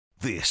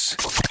This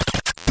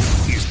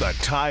is the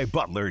Ty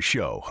Butler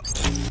Show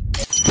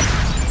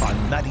on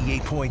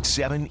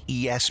 98.7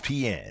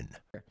 ESPN.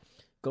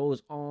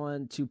 Goes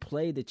on to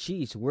play the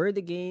Chiefs. Where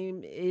the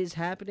game is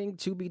happening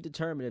to be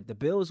determined. If the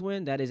Bills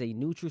win, that is a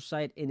neutral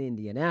site in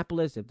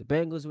Indianapolis. If the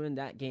Bengals win,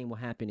 that game will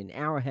happen in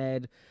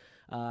Arrowhead.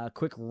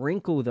 Quick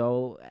wrinkle,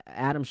 though.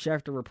 Adam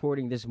Schefter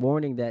reporting this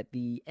morning that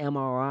the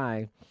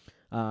MRI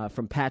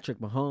from Patrick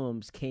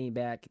Mahomes came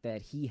back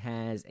that he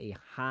has a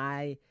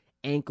high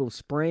ankle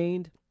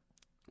sprain.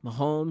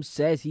 Mahomes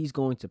says he's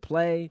going to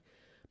play,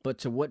 but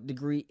to what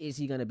degree is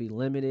he going to be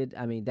limited?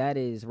 I mean, that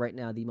is right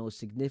now the most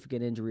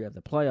significant injury of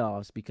the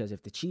playoffs, because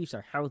if the Chiefs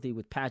are healthy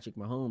with Patrick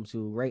Mahomes,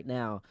 who right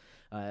now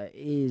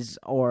is,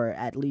 or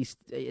at least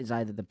is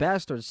either the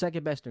best or the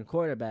second best in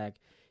quarterback,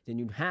 then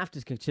you have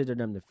to consider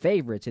them the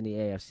favorites in the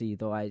AFC,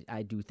 though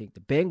I do think the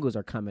Bengals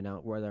are coming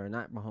out. Whether or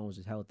not Mahomes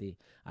is healthy,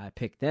 I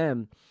pick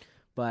them.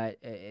 But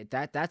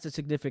that's a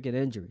significant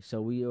injury,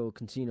 so we will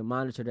continue to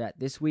monitor that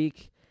this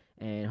week.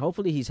 And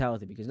hopefully he's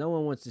healthy, because no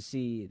one wants to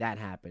see that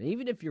happen.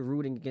 Even if you're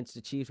rooting against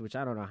the Chiefs, which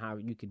I don't know how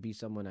you could be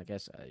someone, I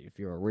guess, if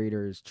you're a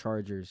Raiders,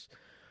 Chargers,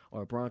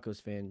 or a Broncos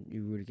fan,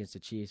 you root against the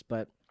Chiefs.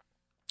 But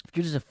if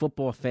you're just a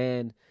football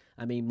fan,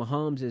 I mean,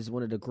 Mahomes is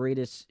one of the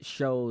greatest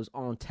shows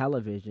on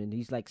television.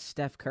 He's like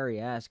Steph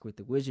Curry-esque with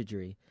the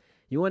wizardry.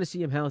 You want to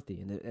see him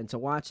healthy. And to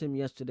watch him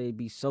yesterday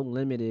be so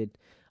limited,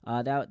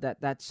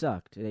 that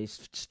sucked. They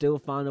still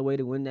found a way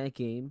to win that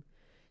game.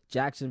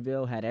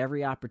 Jacksonville had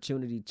every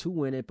opportunity to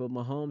win it, but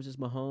Mahomes is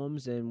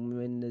Mahomes, and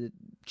when the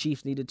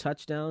Chiefs needed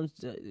touchdowns,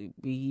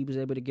 he was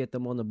able to get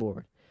them on the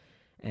board.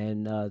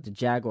 And the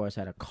Jaguars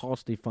had a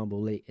costly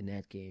fumble late in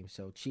that game.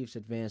 So Chiefs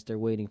advanced. They're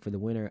waiting for the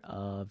winner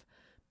of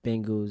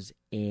Bengals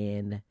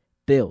and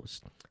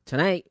Bills.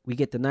 Tonight, we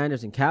get the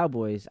Niners and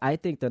Cowboys. I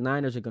think the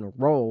Niners are going to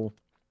roll.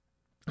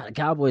 A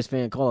Cowboys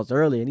fan called us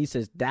early, and he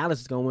says Dallas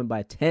is going to win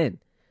by 10.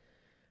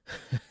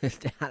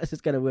 Dallas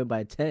is going to win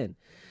by 10.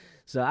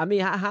 So, I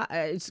mean,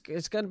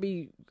 it's going to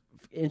be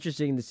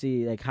interesting to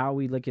see like how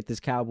we look at this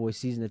Cowboys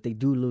season if they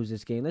do lose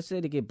this game. Let's say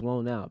they get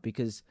blown out,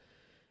 because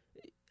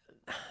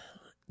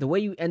the way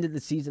you ended the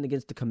season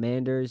against the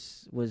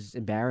Commanders was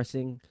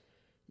embarrassing.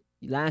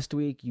 Last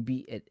week, you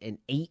beat an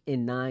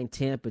 8-9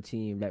 Tampa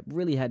team that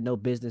really had no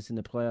business in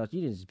the playoffs.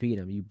 You didn't just beat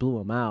them; you blew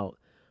them out.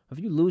 If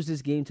you lose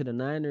this game to the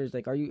Niners,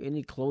 like, are you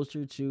any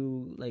closer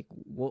to like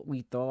what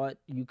we thought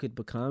you could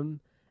become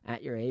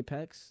at your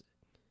apex?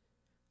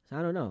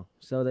 I don't know.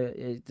 So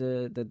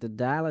the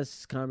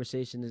Dallas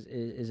conversation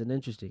is an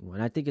interesting one.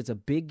 I think it's a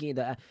big game.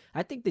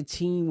 I think the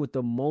team with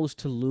the most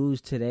to lose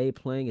today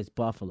playing is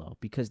Buffalo,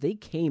 because they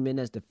came in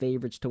as the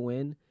favorites to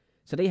win,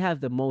 so they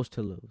have the most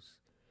to lose.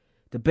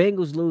 The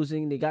Bengals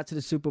losing, they got to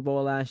the Super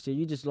Bowl last year.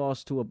 You just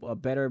lost to a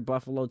better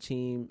Buffalo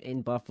team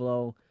in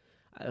Buffalo.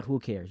 Who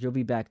cares? You'll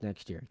be back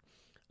next year.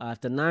 If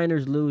the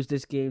Niners lose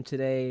this game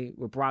today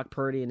with Brock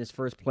Purdy in his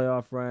first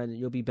playoff run,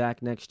 you'll be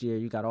back next year.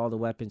 You got all the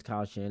weapons,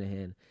 Kyle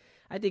Shanahan.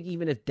 I think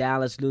even if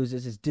Dallas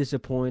loses, it's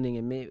disappointing,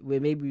 and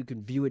maybe we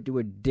can view it through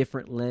a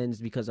different lens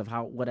because of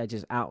what I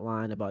just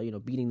outlined about,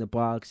 beating the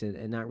Bucs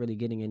and not really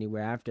getting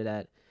anywhere after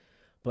that.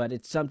 But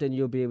it's something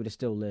you'll be able to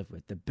still live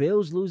with. The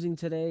Bills losing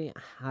today,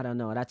 I don't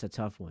know. That's a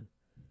tough one.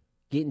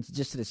 Getting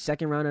just to the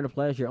second round of the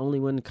playoffs, your only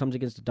win comes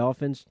against the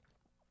Dolphins.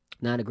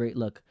 Not a great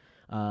look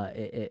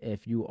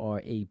if you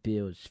are a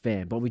Bills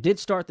fan. But we did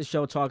start the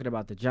show talking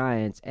about the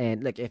Giants.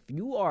 And look, if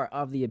you are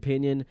of the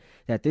opinion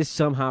that this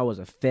somehow was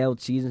a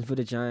failed season for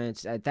the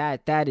Giants,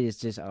 that is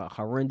just a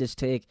horrendous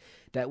take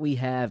that we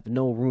have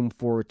no room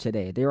for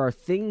today. There are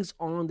things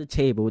on the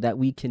table that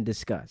we can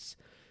discuss.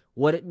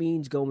 What it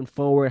means going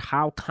forward,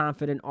 how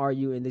confident are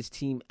you in this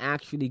team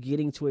actually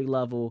getting to a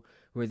level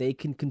where they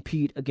can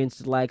compete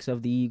against the likes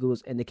of the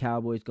Eagles and the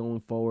Cowboys going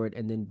forward,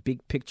 and then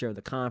big picture of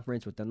the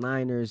conference with the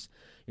Niners,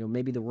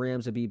 maybe the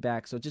Rams will be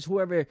back. So just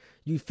whoever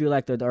you feel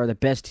like are the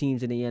best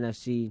teams in the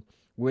NFC,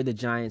 where the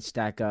Giants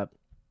stack up,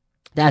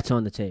 that's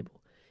on the table.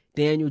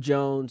 Daniel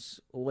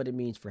Jones, what it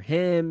means for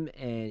him,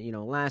 and,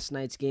 last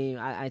night's game,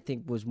 I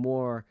think was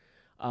more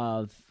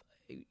of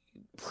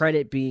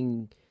credit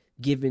being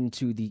given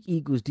to the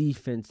Eagles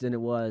defense than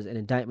it was an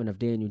indictment of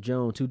Daniel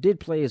Jones, who did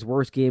play his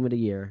worst game of the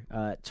year.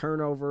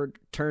 Turnover,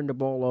 turned the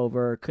ball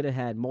over, could have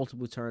had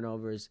multiple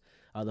turnovers.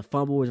 The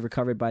fumble was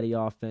recovered by the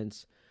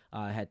offense.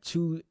 Had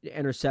 2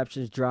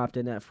 interceptions dropped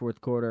in that fourth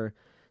quarter.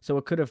 So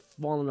it could have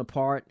fallen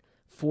apart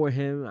for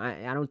him.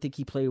 I don't think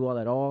he played well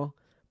at all,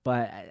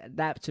 but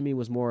that to me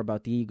was more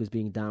about the Eagles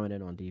being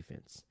dominant on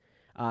defense.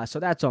 So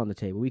that's on the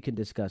table. We can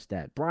discuss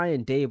that.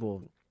 Brian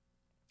Dable,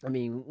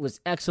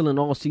 was excellent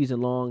all season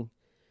long.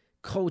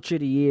 Coach of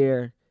the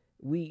year.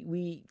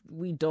 We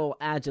dole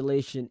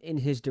adulation in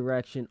his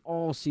direction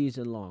all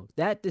season long.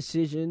 That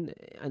decision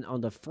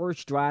on the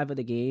first drive of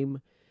the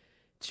game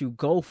to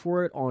go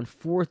for it on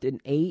 4th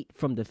and 8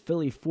 from the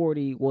Philly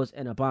 40 was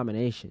an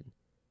abomination.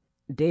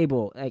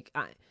 Dable,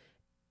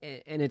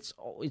 and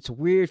it's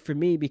weird for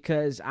me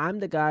because I'm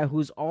the guy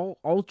who's all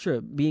ultra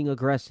being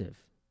aggressive,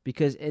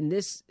 because in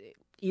this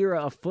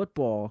era of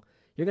football,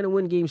 you're going to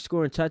win games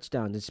scoring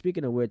touchdowns. And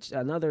speaking of which,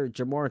 another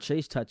Jamar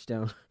Chase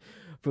touchdown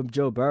from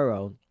Joe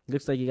Burrow.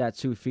 Looks like he got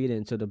 2 feet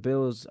in. So the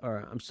Bills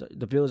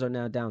are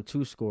now down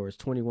 2 scores,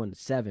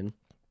 21-7.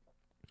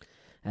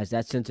 As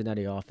that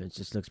Cincinnati offense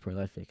just looks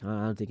prolific. I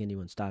don't think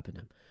anyone's stopping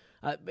them.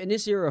 In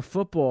this era of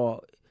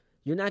football,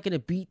 you're not going to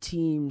beat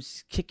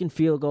teams kicking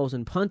field goals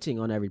and punting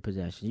on every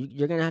possession.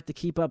 You're going to have to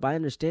keep up. I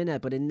understand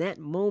that. But in that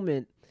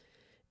moment,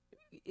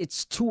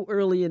 it's too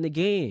early in the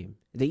game.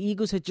 The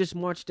Eagles had just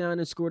marched down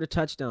and scored a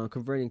touchdown,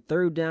 converting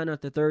third down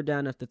after third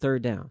down after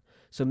third down.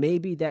 So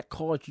maybe that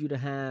caused you to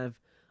have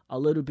a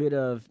little bit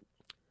of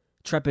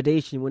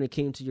trepidation when it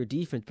came to your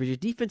defense. But your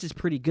defense is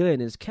pretty good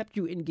and has kept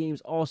you in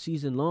games all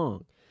season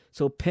long.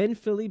 So pen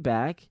Philly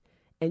back,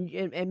 and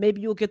maybe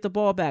you'll get the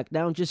ball back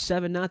down just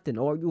 7-0,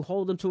 or you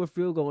hold them to a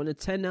field goal and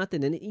it's 10-0,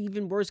 and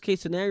even worst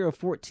case scenario,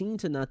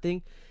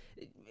 14-0.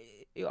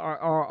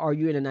 Are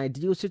you in an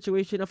ideal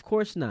situation? Of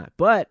course not.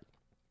 But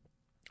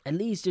at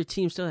least your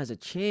team still has a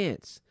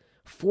chance.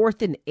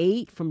 4th and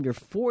 8 from your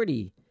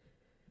 40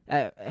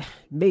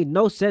 made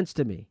no sense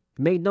to me.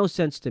 Made no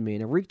sense to me.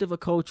 And it reeked of a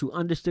coach who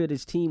understood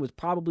his team was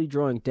probably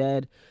drawing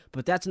dead,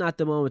 but that's not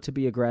the moment to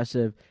be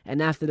aggressive.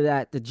 And after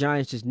that, the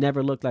Giants just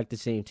never looked like the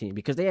same team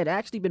because they had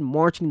actually been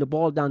marching the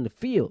ball down the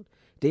field.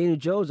 Daniel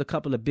Jones, a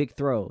couple of big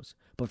throws.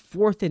 But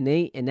 4th and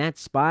 8 in that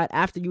spot,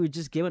 after you were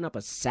just giving up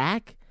a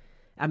sack,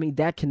 I mean,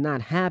 that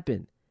cannot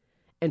happen.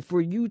 And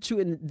for you to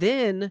and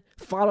then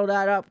follow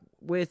that up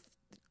with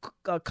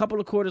a couple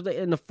of quarters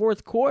later in the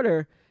fourth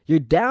quarter, you're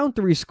down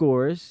 3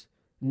 scores.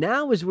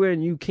 Now is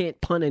when you can't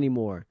punt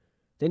anymore.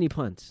 Then he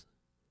punts.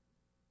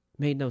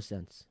 Made no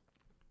sense.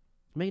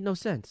 Made no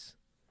sense.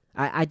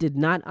 I did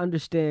not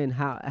understand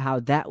how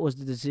that was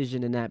the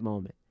decision in that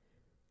moment.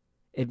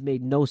 It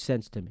made no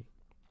sense to me.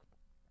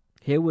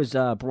 Here was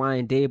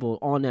Brian Dable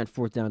on that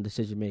 4th down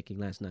decision-making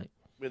last night.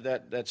 With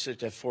that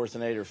 4th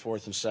and 8 or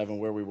 4th and 7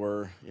 where we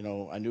were,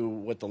 I knew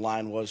what the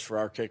line was for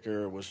our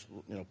kicker. It was,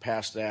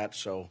 past that.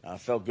 So I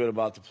felt good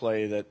about the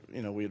play that,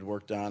 we had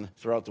worked on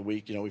throughout the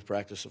week. We've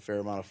practiced a fair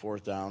amount of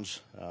 4th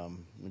downs.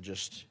 We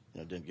just,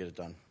 didn't get it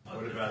done.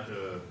 What about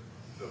the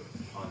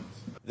punt?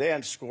 They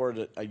hadn't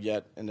scored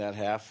yet in that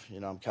half.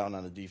 I'm counting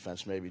on the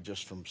defense maybe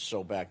just from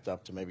so backed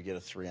up to maybe get a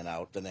 3 and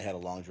out. Then they had a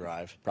long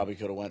drive. Probably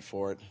could have went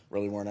for it.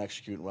 Really weren't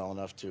executing well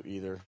enough to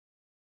either.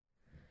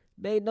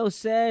 Made no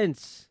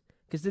sense.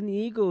 Because then the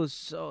Eagles,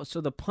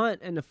 so the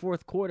punt in the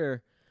fourth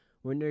quarter,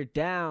 when they're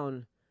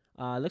down,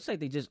 looks like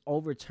they just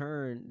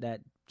overturned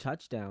that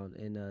touchdown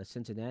in the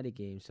Cincinnati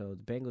game. So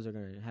the Bengals are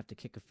going to have to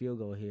kick a field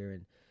goal here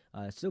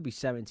and still be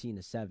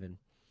 17-7.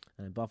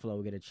 And Buffalo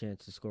will get a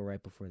chance to score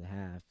right before the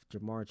half.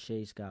 Jamar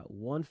Chase got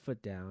 1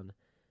 foot down,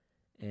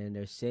 and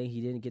they're saying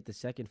he didn't get the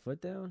second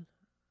foot down?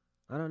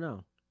 I don't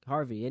know.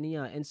 Harvey, any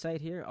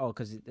insight here? Oh,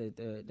 because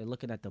they're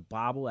looking at the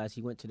bobble as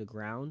he went to the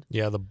ground?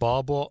 Yeah, the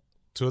bobble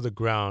to the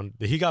ground.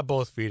 He got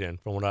both feet in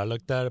from what I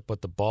looked at it,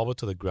 but the bobble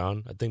to the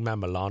ground, I think Matt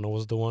Milano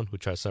was the one who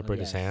tried to separate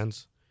his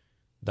hands.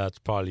 That's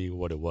probably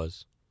what it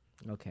was.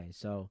 Okay,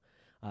 so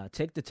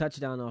take the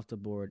touchdown off the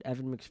board.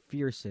 Evan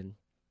McPherson,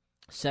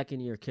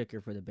 second-year kicker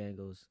for the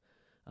Bengals,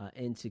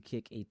 in to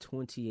kick a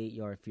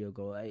 28-yard field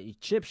goal. A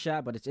chip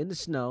shot, but it's in the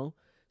snow,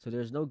 so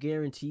there's no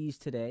guarantees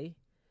today.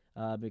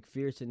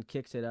 McPherson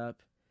kicks it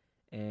up,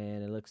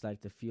 and it looks like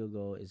the field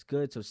goal is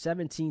good. So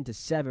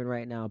 17-7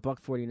 right now.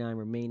 $1:49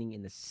 remaining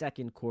in the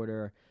second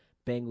quarter.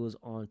 Bengals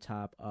on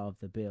top of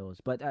the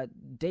Bills. But,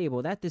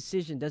 Dable, that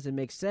decision doesn't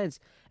make sense.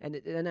 And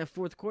in that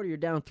fourth quarter, you're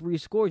down 3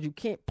 scores. You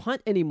can't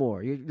punt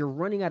anymore. You're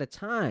running out of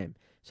time.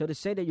 So to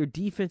say that your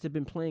defense has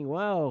been playing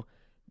well,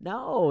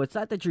 no, it's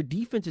not that your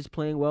defense is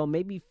playing well.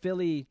 Maybe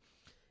Philly,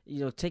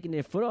 taking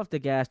their foot off the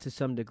gas to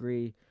some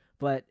degree.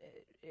 But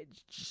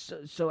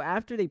so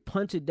after they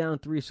punted down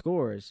 3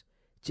 scores,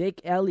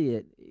 Jake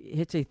Elliott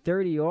hits a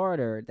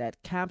 30-yarder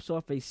that caps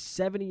off a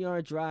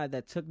 70-yard drive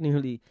that took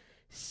nearly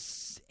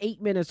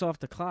 8 minutes off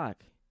the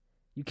clock.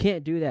 You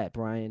can't do that,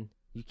 Brian.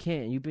 You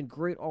can't. You've been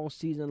great all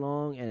season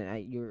long,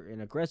 and you're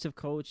an aggressive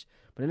coach.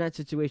 But in that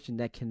situation,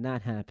 that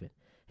cannot happen.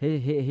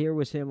 Here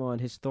was him on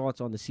his thoughts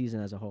on the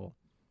season as a whole.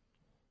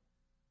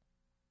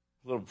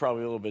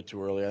 Probably a little bit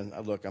too early.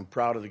 Look, I'm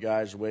proud of the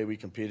guys, the way we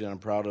competed. I'm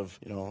proud of,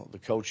 the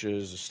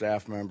coaches, the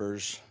staff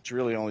members. To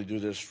really only do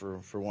this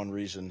for one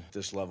reason,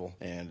 this level.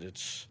 And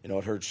it's,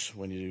 it hurts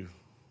when you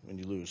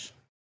lose.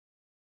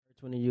 It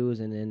hurts when you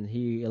lose, and then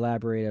he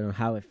elaborated on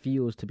how it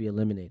feels to be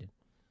eliminated.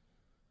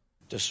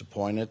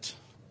 Disappointed.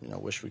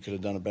 Wish we could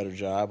have done a better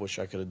job. Wish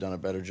I could have done a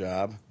better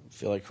job.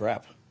 Feel like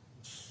crap.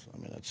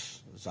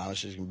 It's as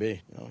honest as you can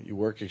be. You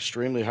work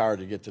extremely hard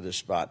to get to this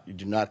spot. You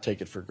do not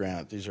take it for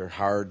granted. This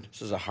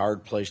is a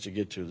hard place to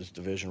get to, this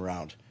division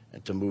round,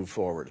 and to move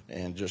forward.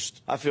 And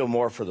I feel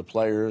more for the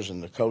players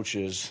and the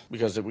coaches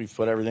because we've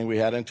put everything we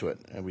had into it,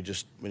 and we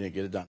didn't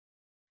get it done.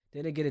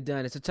 They didn't get it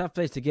done. It's a tough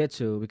place to get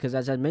to because,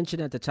 as I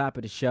mentioned at the top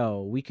of the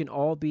show, we can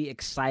all be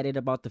excited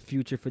about the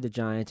future for the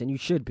Giants, and you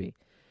should be.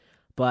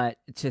 But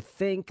to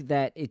think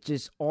that it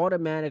just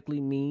automatically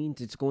means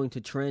it's going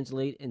to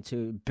translate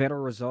into better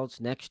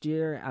results next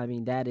year,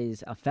 that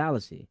is a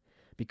fallacy.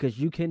 Because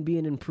you can be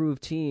an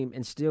improved team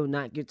and still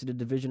not get to the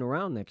divisional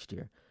round next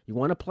year. You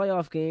want a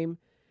playoff game,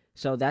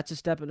 So that's a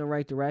step in the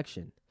right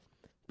direction.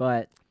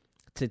 But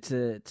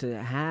to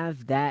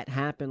have that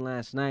happen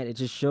last night, it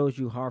just shows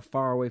you how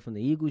far away from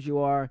the Eagles you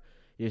are.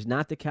 It's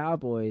not the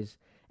Cowboys.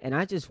 And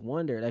I just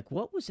wonder, like,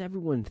 what was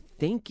everyone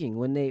thinking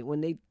when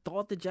they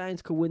thought the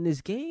Giants could win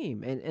this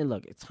game? And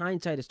look, it's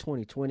hindsight is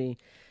 2020.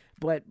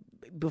 But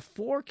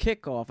before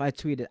kickoff, I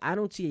tweeted, I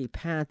don't see a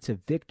path to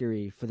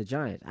victory for the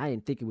Giants. I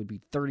didn't think it would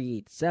be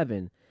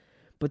 38-7.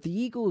 But the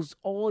Eagles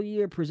all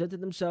year presented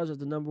themselves as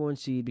the number one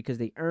seed because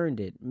they earned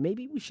it.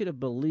 Maybe we should have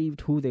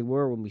believed who they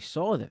were when we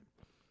saw them.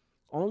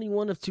 Only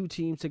one of two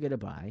teams to get a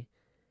bye.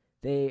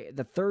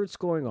 The third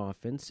scoring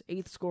offense,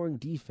 eighth scoring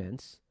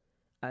defense.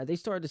 They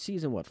started the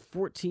season,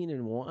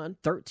 14-1,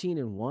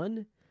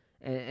 13-1?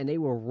 And they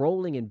were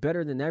rolling and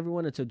better than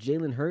everyone until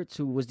Jalen Hurts,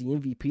 who was the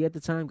MVP at the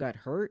time, got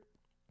hurt.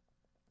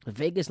 The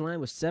Vegas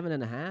line was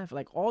 7.5.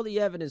 Like, all the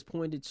evidence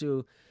pointed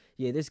to,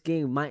 this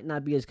game might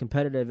not be as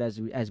competitive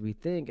as we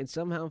think. And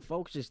somehow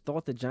folks just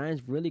thought the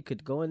Giants really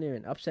could go in there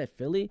and upset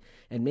Philly.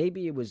 And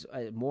maybe it was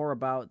more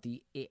about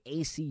the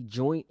AC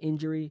joint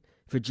injury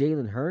for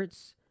Jalen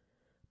Hurts.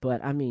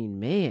 But, I mean,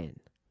 man,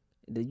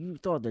 you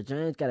thought the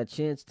Giants got a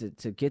chance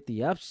to get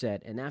the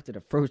upset. And after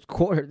the first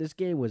quarter, this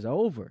game was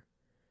over.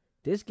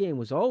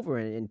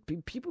 And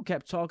people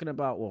kept talking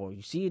about,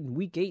 you see in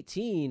week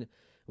 18,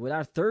 with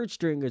our third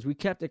stringers, we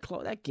kept it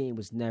close. That game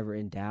was never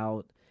in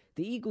doubt.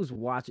 The Eagles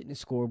watching the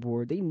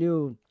scoreboard. They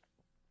knew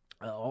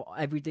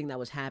everything that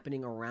was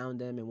happening around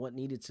them and what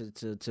needed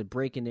to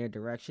break in their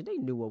direction. They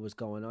knew what was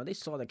going on. They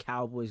saw the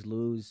Cowboys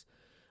lose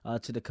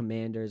to the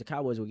Commanders. The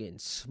Cowboys were getting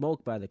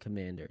smoked by the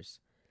Commanders.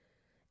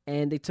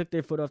 And they took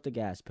their foot off the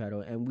gas pedal.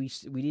 And we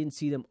didn't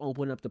see them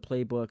open up the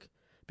playbook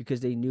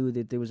because they knew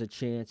that there was a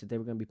chance that they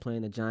were going to be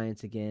playing the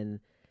Giants again.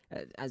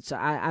 So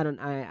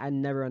I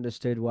never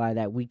understood why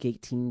that Week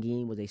 18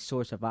 game was a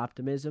source of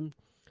optimism,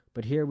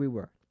 but here we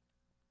were.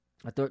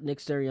 I thought Nick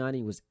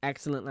Sirianni was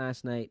excellent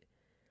last night,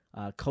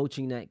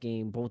 coaching that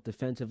game both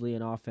defensively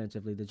and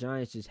offensively. The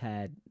Giants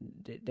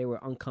they were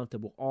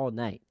uncomfortable all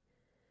night,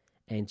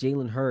 and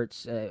Jalen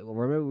Hurts.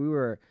 Remember, we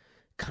were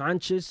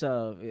conscious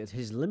of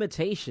his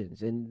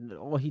limitations, and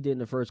all he did in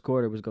the first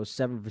quarter was go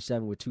 7 for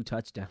 7 with 2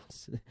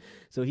 touchdowns.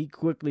 So he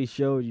quickly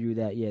showed you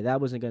that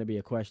that wasn't going to be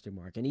a question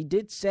mark, and he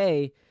did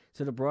say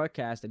to the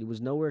broadcast that he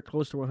was nowhere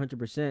close to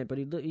 100%, but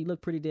he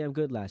looked pretty damn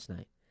good last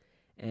night.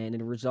 And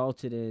it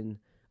resulted in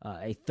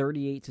a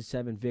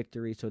 38-7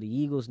 victory. So the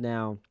Eagles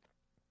now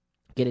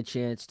get a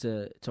chance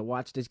to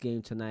watch this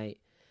game tonight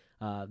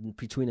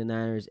between the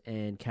Niners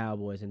and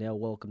Cowboys, and they'll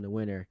welcome the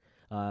winner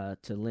to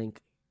the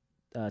link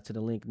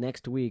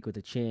next week with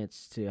a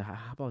chance to,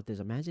 how about this?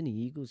 Imagine the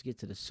Eagles get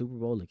to the Super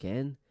Bowl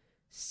again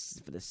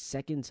for the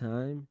second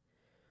time.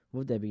 What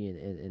would that be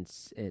in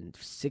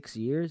 6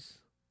 years?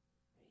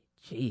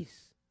 Jeez.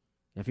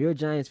 If you're a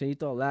Giants fan, you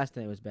thought last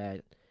night was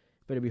bad,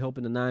 better be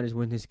hoping the Niners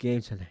win this game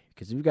tonight,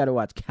 because we got to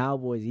watch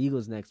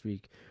Cowboys-Eagles next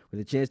week with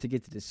a chance to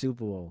get to the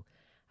Super Bowl.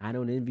 I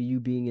don't envy you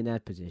being in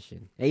that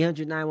position.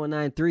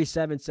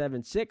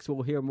 800-919-3776.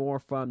 We'll hear more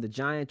from the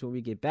Giants when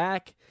we get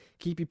back.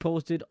 Keep you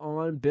posted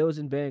on Bills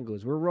and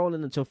Bengals. We're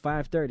rolling until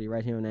 5:30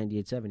 right here on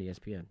 98.7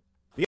 ESPN.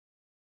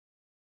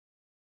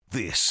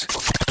 This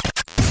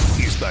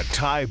is the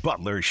Ty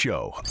Butler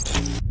Show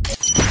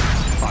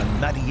on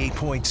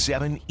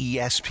 98.7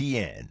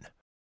 ESPN.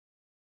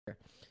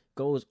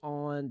 Goes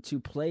on to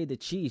play the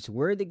Chiefs.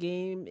 Where the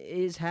game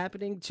is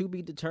happening to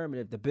be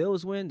determined. If the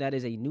Bills win, that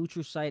is a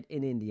neutral site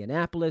in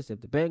Indianapolis.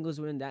 If the Bengals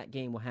win, that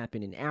game will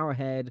happen in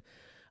Arrowhead.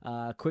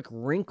 Quick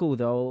wrinkle,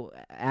 though.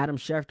 Adam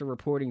Schefter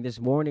reporting this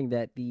morning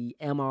that the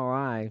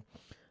MRI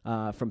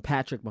from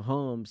Patrick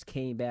Mahomes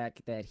came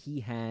back that he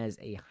has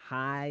a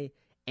high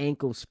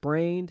ankle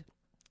sprain.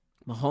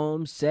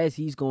 Mahomes says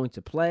he's going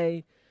to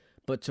play,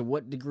 but to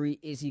what degree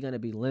is he going to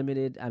be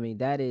limited? I mean,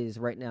 that is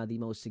right now the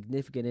most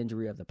significant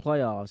injury of the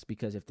playoffs,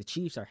 because if the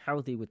Chiefs are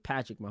healthy with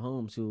Patrick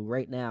Mahomes, who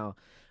right now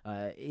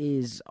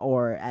is,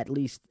 or at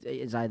least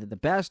is either the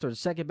best or the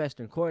second best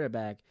in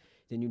quarterback,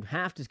 then you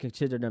have to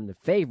consider them the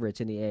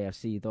favorites in the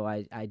AFC, though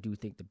I do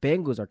think the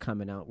Bengals are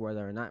coming out.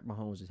 Whether or not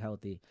Mahomes is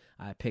healthy,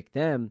 I pick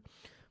them.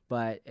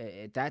 But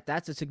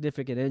that's a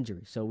significant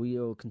injury, so we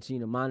will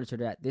continue to monitor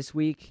that this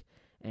week.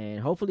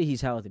 And hopefully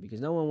he's healthy, because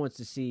no one wants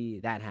to see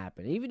that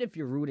happen. Even if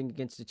you're rooting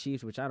against the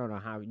Chiefs, which I don't know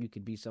how you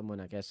could be someone,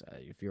 I guess,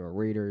 if you're a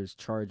Raiders,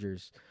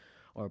 Chargers,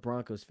 or a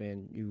Broncos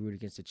fan, you root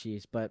against the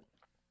Chiefs. But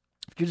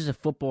if you're just a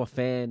football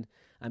fan,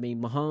 I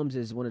mean, Mahomes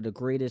is one of the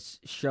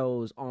greatest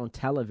shows on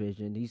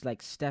television. He's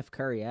like Steph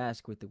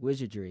Curry-esque with the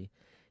wizardry.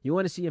 You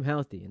want to see him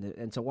healthy.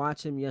 And to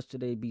watch him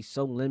yesterday be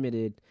so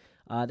limited,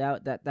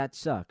 that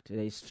sucked.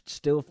 They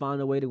still found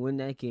a way to win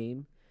that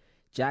game.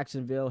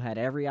 Jacksonville had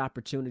every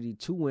opportunity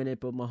to win it,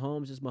 but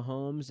Mahomes is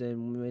Mahomes,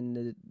 and when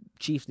the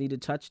Chiefs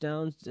needed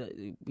touchdowns,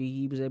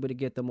 he was able to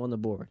get them on the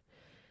board.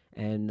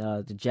 And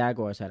the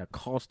Jaguars had a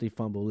costly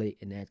fumble late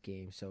in that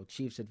game. So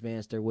Chiefs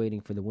advanced. They're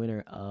waiting for the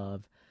winner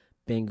of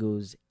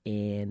Bengals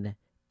and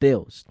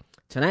Bills.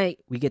 Tonight,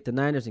 we get the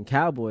Niners and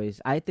Cowboys.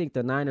 I think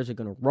the Niners are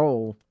going to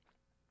roll.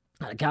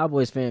 A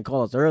Cowboys fan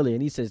called us early,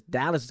 and he says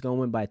Dallas is going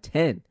to win by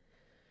 10.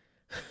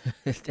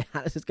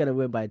 Dallas is going to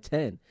win by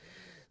 10.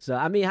 So,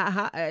 I mean,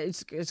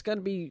 it's going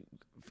to be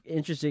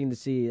interesting to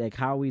see like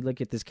how we look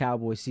at this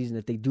Cowboys season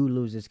if they do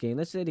lose this game.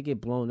 Let's say they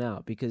get blown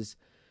out, because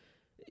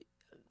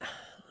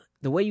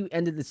the way you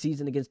ended the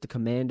season against the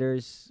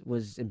Commanders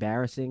was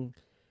embarrassing.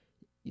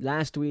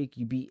 Last week,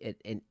 you beat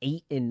an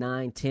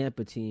 8-9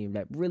 Tampa team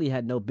that really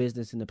had no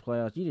business in the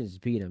playoffs. You didn't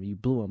just beat them; you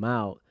blew them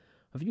out.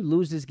 If you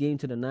lose this game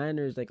to the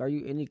Niners, like, are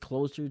you any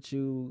closer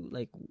to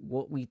like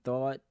what we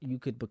thought you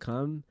could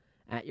become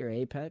at your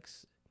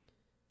apex?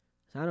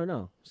 I don't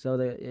know. So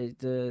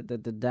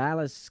the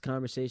Dallas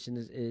conversation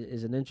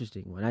is an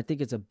interesting one. I think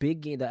it's a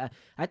big game.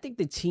 I think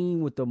the team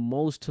with the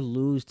most to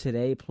lose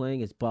today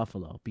playing is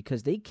Buffalo,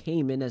 because they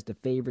came in as the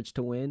favorites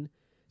to win,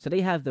 so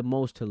they have the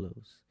most to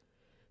lose.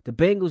 The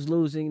Bengals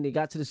losing, they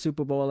got to the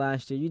Super Bowl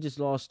last year. You just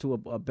lost to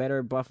a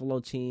better Buffalo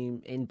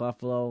team in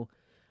Buffalo.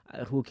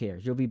 Who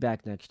cares? You'll be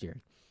back next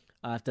year.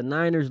 If the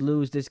Niners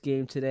lose this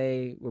game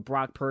today with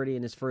Brock Purdy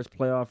in his first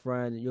playoff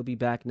run, you'll be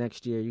back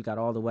next year. You got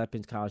all the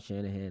weapons, Kyle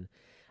Shanahan.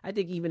 I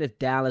think even if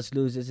Dallas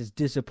loses, it's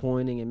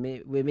disappointing, and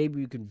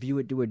maybe we can view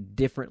it through a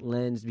different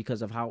lens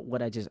because of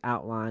what I just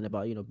outlined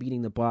about,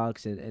 beating the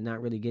Bucs and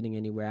not really getting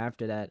anywhere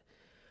after that.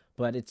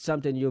 But it's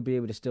something you'll be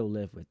able to still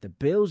live with. The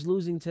Bills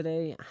losing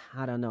today,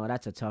 I don't know.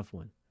 That's a tough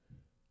one.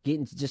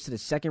 Getting just to the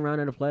second round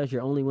of the playoffs,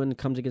 your only win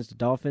comes against the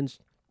Dolphins.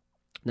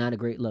 Not a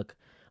great look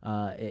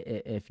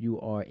if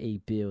you are a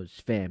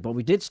Bills fan. But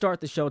we did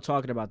start the show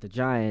talking about the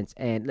Giants.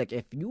 And look,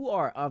 if you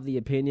are of the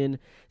opinion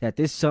that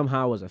this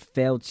somehow was a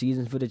failed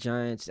season for the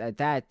Giants,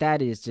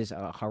 that is just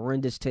a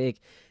horrendous take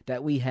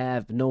that we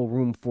have no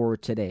room for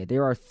today.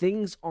 There are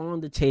things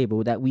on the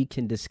table that we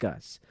can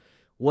discuss.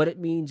 What it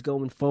means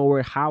going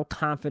forward, how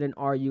confident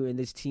are you in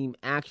this team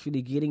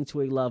actually getting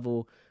to a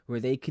level where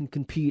they can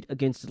compete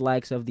against the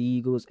likes of the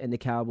Eagles and the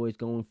Cowboys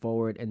going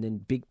forward, and then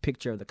big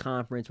picture of the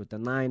conference with the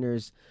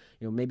Niners,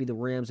 maybe the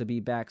Rams will be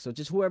back. So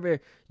just whoever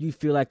you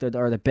feel like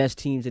are the best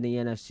teams in the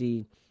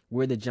NFC,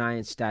 where the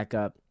Giants stack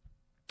up,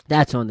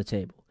 that's on the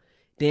table.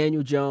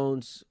 Daniel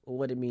Jones,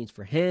 what it means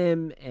for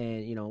him,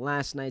 and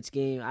last night's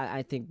game,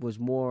 I think was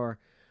more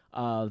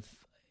of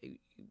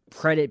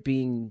credit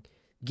being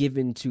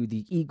given to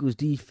the Eagles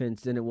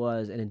defense than it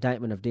was an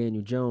indictment of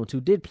Daniel Jones, who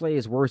did play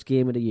his worst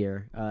game of the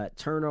year.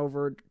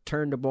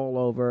 Turned the ball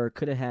over,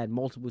 could have had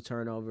multiple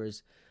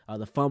turnovers.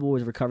 The fumble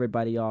was recovered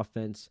by the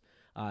offense.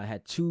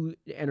 Had 2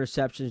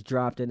 interceptions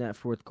dropped in that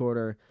fourth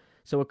quarter.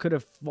 So it could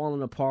have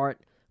fallen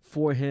apart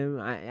for him.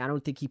 I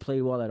don't think he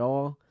played well at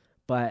all,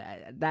 but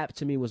that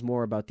to me was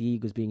more about the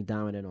Eagles being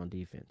dominant on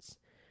defense.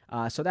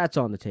 So that's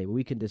on the table.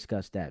 We can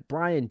discuss that.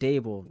 Brian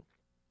Dable,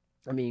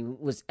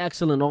 was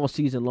excellent all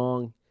season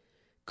long.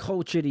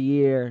 Coach of the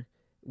year.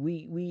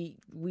 We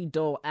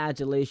dole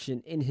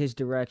adulation in his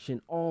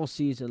direction all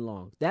season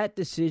long. That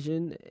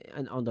decision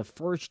on the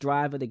first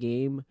drive of the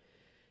game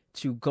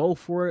to go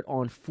for it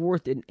on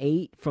 4th and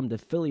 8 from the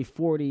Philly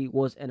 40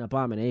 was an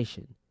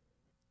abomination.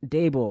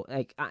 Dable,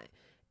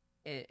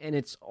 and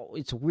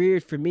it's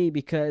weird for me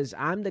because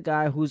I'm the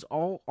guy who's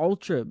all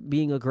ultra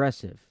being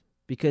aggressive,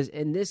 because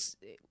in this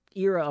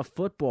era of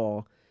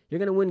football, you're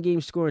going to win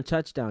games scoring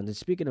touchdowns. And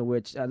speaking of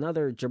which,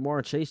 another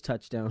Jamar Chase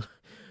touchdown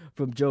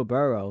from Joe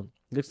Burrow.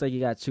 Looks like he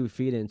got 2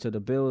 feet in. So the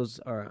Bills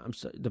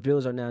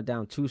are now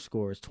down 2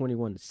 scores,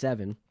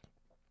 21-7.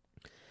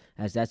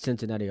 As that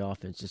Cincinnati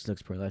offense just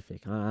looks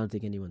prolific. I don't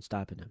think anyone's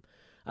stopping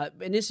them.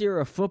 In this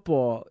era of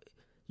football,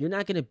 you're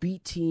not going to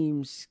beat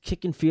teams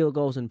kicking field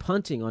goals and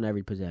punting on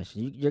every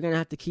possession. You're going to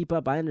have to keep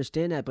up. I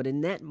understand that. But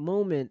in that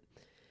moment,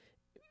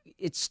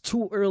 it's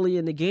too early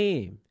in the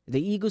game.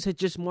 The Eagles had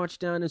just marched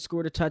down and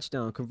scored a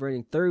touchdown,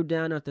 converting 3rd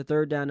down after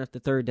 3rd down after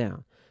 3rd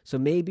down. So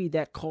maybe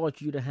that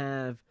caused you to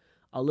have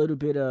a little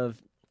bit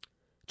of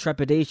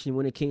trepidation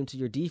when it came to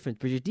your defense.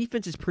 But your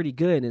defense is pretty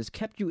good and has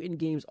kept you in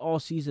games all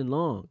season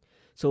long.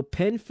 So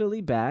pen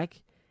Philly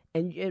back,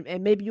 and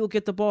maybe you'll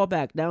get the ball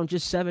back down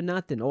just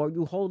 7-0, or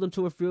you hold them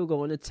to a field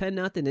goal and a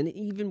 10-0, and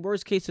even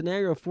worst case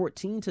scenario,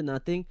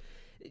 14-0.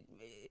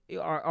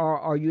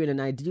 Are you in an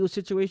ideal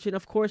situation?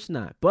 Of course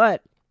not.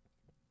 But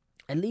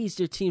at least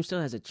your team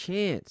still has a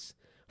chance.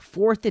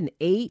 4th and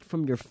 8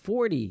 from your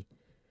 40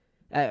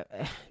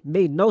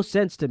 made no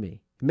sense to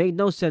me. Made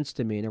no sense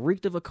to me. And it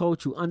reeked of a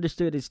coach who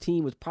understood his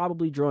team was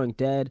probably drawing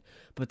dead,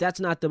 but that's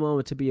not the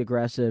moment to be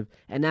aggressive.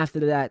 And after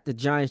that, the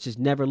Giants just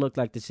never looked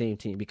like the same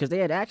team because they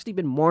had actually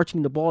been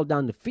marching the ball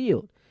down the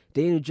field.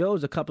 Daniel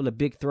Jones, a couple of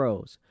big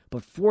throws.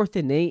 But 4th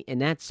and 8 in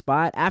that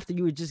spot, after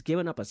you were just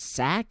giving up a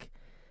sack,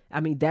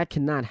 that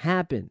cannot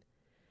happen.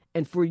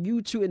 And for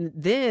you to and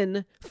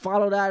then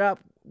follow that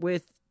up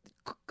with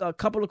a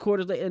couple of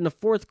quarters later in the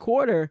fourth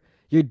quarter,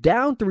 you're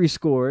down 3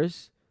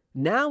 scores.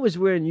 Now is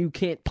when you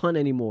can't punt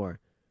anymore.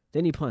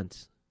 Then he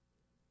punts.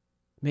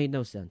 Made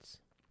no sense.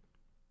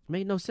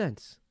 Made no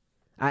sense.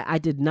 I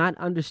did not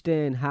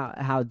understand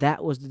how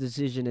that was the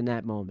decision in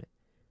that moment.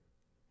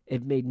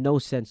 It made no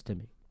sense to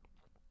me.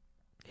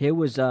 Here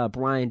was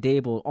Brian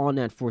Dable on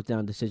that 4th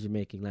down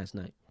decision-making last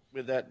night.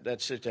 With that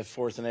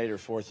 4th and 8 or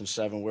 4th and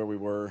 7 where we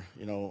were,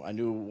 I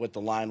knew what the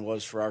line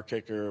was for our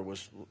kicker. It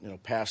was,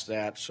 past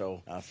that.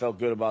 So I felt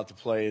good about the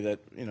play that,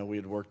 we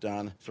had worked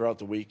on throughout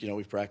the week.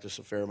 We've practiced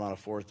a fair amount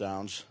of 4th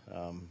downs.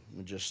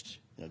 We just,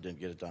 didn't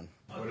get it done.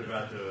 What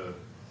about the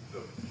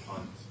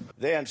punt?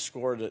 They hadn't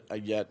scored it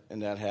yet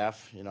in that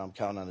half. I'm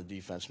counting on the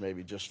defense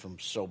maybe just from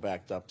so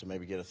backed up to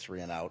maybe get a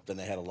 3 and out. Then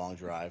they had a long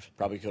drive.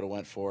 Probably could have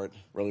went for it.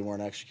 Really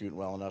weren't executing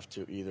well enough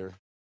to either.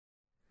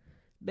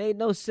 Made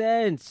no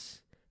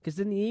sense. Because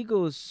then the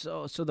Eagles,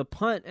 so the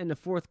punt in the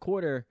fourth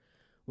quarter,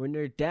 when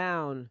they're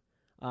down,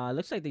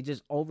 looks like they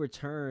just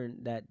overturned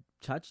that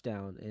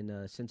touchdown in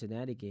the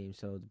Cincinnati game.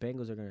 So the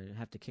Bengals are going to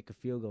have to kick a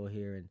field goal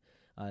here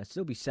and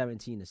still be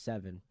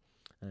 17-7.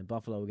 And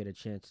Buffalo will get a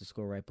chance to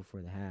score right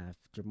before the half.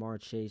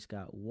 Jamar Chase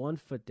got 1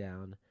 foot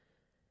down,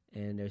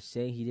 and they're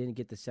saying he didn't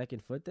get the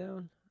second foot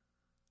down?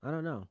 I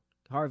don't know.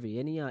 Harvey,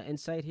 any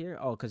insight here?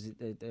 Oh, because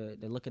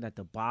they're looking at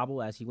the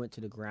bobble as he went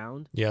to the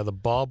ground? Yeah, the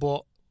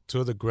bobble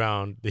to the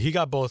ground. He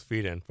got both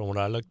feet in from what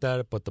I looked at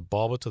it, but the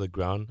bobble to the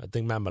ground, I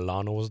think Matt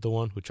Milano was the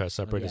one who tried to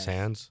separate his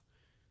hands.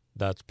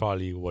 That's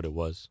probably what it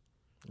was.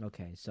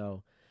 Okay,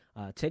 so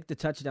take the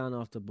touchdown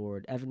off the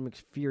board. Evan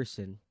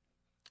McPherson,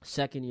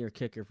 second-year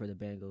kicker for the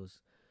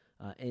Bengals,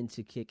 in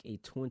to kick a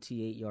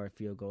 28-yard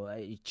field goal.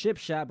 A chip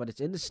shot, but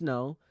it's in the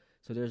snow,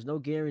 so there's no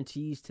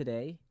guarantees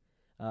today.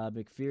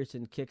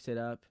 McPherson kicks it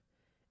up,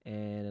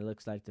 and it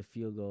looks like the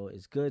field goal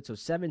is good. So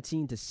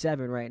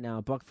 17-7 right now.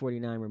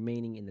 $1:49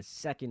 remaining in the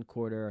second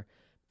quarter.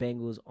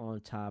 Bengals on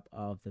top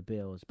of the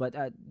Bills. But,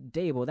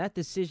 Dable, that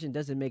decision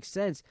doesn't make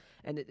sense.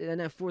 And in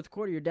that fourth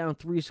quarter, you're down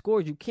 3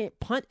 scores. You can't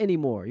punt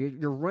anymore.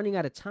 You're running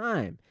out of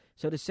time.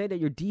 So to say that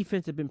your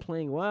defense has been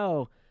playing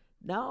well,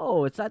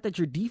 no, it's not that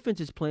your defense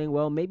is playing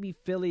well. Maybe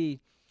Philly,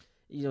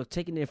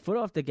 taking their foot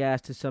off the gas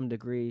to some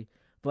degree.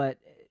 But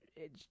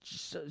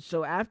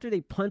so after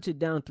they punted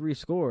down 3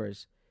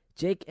 scores,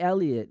 Jake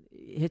Elliott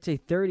hits a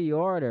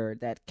 30-yarder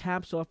that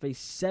caps off a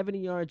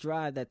 70-yard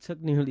drive that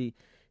took nearly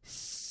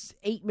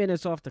 8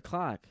 minutes off the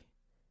clock.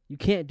 You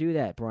can't do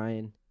that,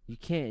 Brian. You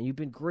can't. You've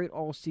been great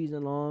all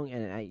season long,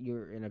 and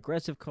you're an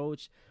aggressive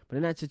coach, but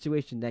in that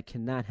situation, that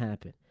cannot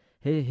happen.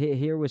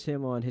 Here was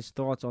him on his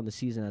thoughts on the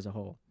season as a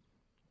whole.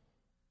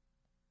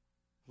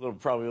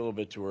 Probably a little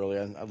bit too early.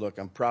 Look,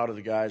 I'm proud of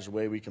the guys, the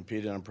way we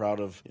competed. I'm proud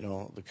of,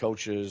 the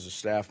coaches, the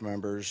staff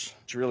members.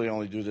 You really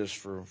only do this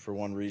for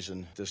one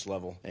reason at this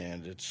level,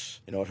 and it's,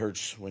 it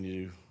hurts when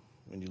you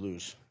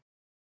lose.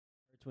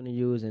 It hurts when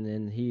you lose, and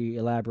then he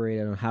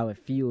elaborated on how it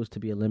feels to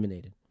be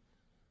eliminated.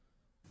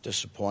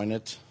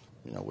 Disappointed.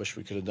 Wish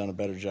we could have done a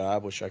better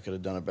job. Wish I could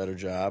have done a better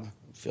job.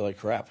 Feel like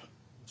crap.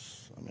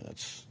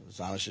 It's as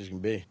honest as can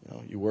be.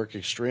 You work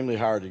extremely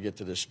hard to get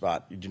to this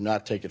spot. You do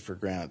not take it for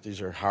granted. This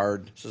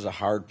is a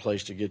hard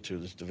place to get to,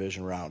 this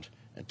division round,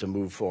 and to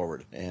move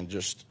forward. And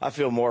I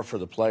feel more for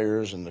the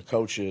players and the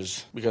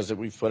coaches because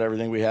we've put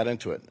everything we had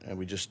into it, and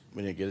we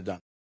didn't get it done.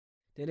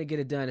 They didn't get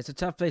it done. It's a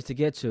tough place to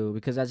get to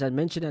because, as I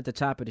mentioned at the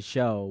top of the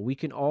show, we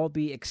can all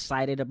be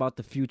excited about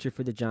the future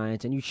for the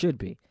Giants, and you should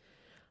be.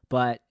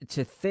 But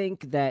to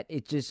think that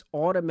it just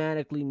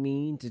automatically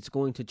means it's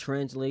going to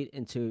translate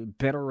into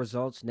better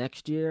results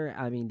next year,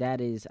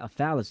 that is a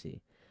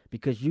fallacy.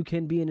 Because you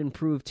can be an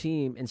improved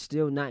team and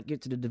still not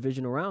get to the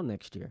divisional round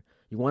next year.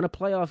 You want a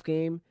playoff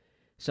game,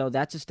 so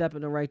that's a step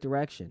in the right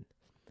direction.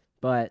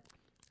 But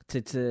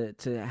to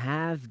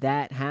have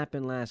that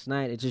happen last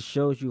night, it just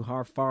shows you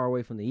how far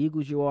away from the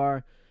Eagles you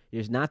are.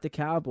 It's not the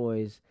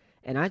Cowboys.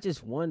 And I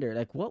just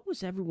wonder, what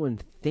was everyone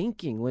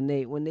thinking when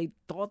they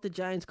thought the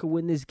Giants could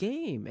win this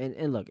game?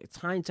 And look, it's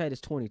hindsight is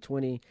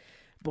 20/20.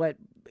 But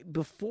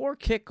before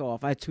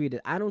kickoff, I tweeted,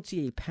 I don't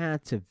see a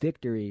path to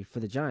victory for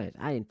the Giants.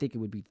 I didn't think it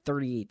would be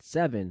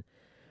 38-7.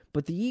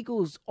 But the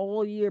Eagles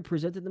all year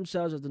presented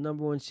themselves as the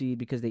number 1 seed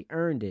because they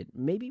earned it.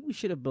 Maybe we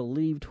should have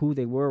believed who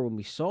they were when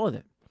we saw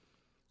them.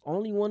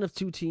 Only one of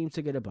 2 teams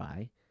to get a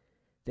bye.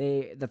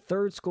 The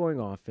third scoring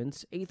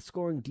offense, 8th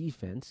scoring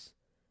defense.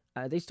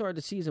 They started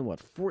the season,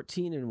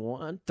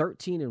 14-1,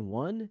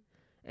 13-1,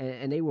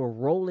 and they were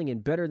rolling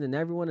and better than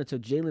everyone until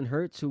Jalen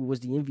Hurts, who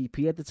was the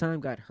MVP at the time,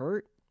 got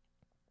hurt.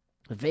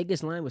 The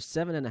Vegas line was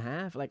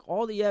 7.5.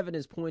 All the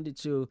evidence pointed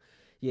to,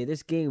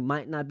 this game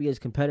might not be as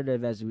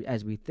competitive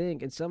as we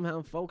think, and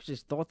somehow folks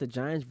just thought the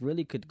Giants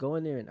really could go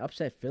in there and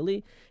upset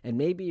Philly, and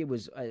maybe it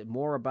was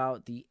more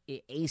about the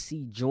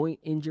AC joint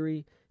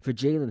injury for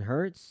Jalen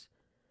Hurts.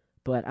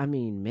 But,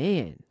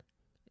 man,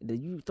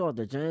 you thought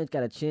the Giants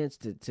got a chance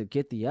to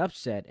get the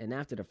upset, and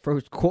after the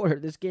first quarter,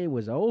 this game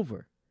was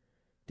over.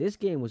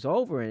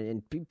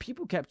 And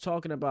people kept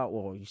talking about,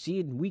 you see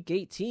in Week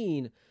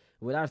 18,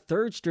 with our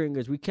third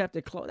stringers, we kept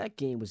it close. That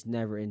game was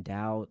never in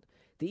doubt.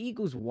 The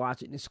Eagles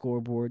watching the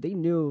scoreboard. They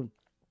knew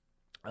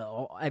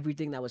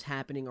everything that was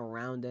happening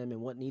around them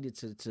and what needed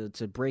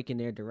to break in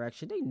their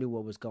direction. They knew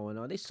what was going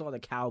on. They saw the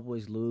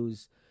Cowboys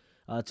lose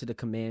to the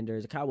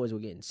Commanders. The Cowboys were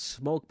getting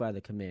smoked by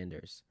the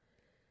Commanders.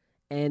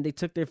 And they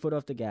took their foot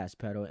off the gas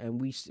pedal,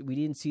 and we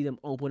didn't see them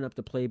open up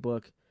the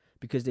playbook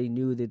because they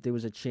knew that there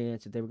was a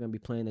chance that they were going to be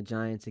playing the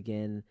Giants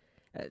again.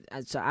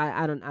 So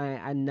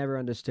I never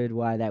understood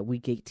why that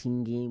Week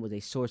 18 game was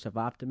a source of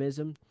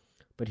optimism,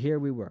 but here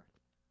we were.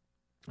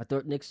 I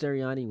thought Nick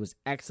Sirianni was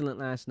excellent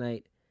last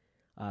night,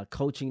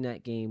 coaching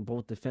that game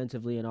both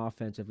defensively and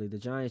offensively. The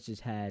Giants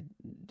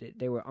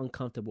they were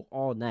uncomfortable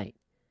all night,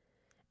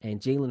 and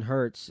Jalen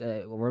Hurts.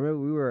 Remember,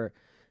 we were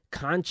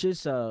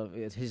conscious of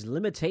his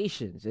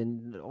limitations,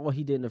 and all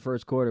he did in the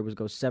first quarter was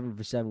go 7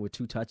 for 7 with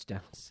 2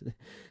 touchdowns.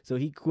 So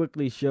he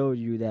quickly showed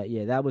you that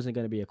that wasn't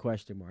going to be a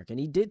question mark. And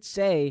he did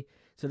say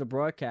to the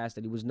broadcast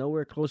that he was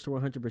nowhere close to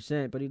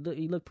 100%, but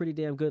he looked pretty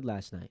damn good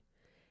last night,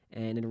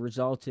 and it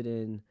resulted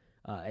in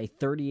a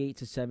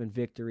 38-7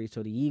 victory.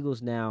 So the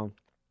Eagles now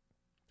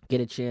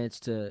get a chance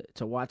to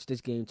watch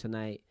this game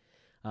tonight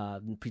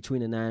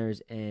between the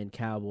Niners and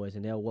Cowboys,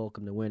 and they'll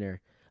welcome the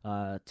winner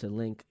to the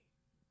link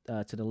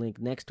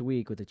next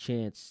week with a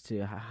chance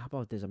to. How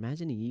about this?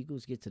 Imagine the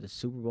Eagles get to the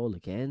Super Bowl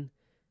again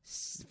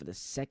for the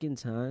second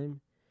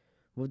time.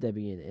 What would that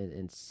be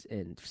in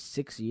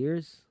 6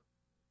 years?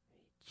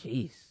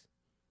 Jeez.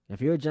 If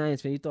you're a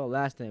Giants fan, you thought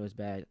last night was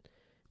bad.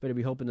 Better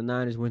be hoping the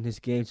Niners win this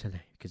game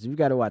tonight, because we've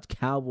got to watch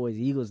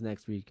Cowboys-Eagles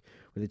next week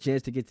with a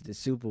chance to get to the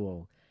Super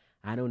Bowl.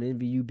 I don't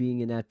envy you being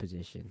in that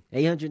position.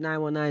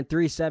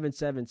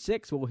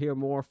 800-919-3776. We'll hear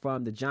more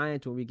from the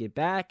Giants when we get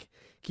back.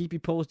 Keep you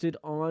posted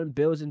on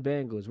Bills and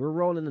Bengals. We're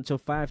rolling until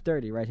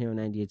 5:30 right here on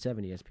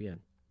 98.7 ESPN.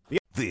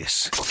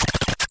 This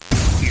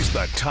is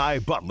the Ty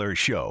Butler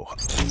Show on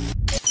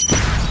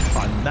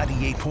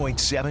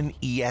 98.7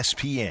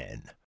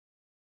 ESPN.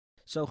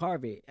 So,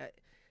 Harvey, I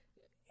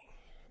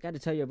got to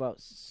tell you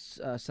about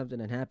something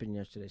that happened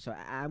yesterday. So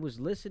I was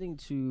listening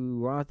to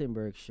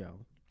Rothenberg's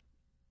show,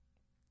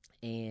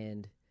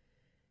 and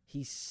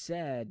he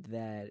said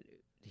that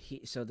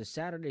the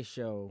Saturday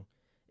show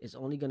is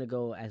only going to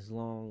go as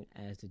long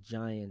as the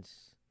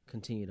Giants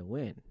continue to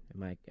win.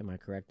 Am I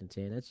correct in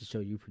saying that's the show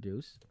you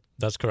produce?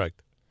 That's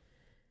correct.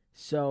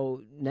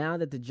 So now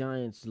that the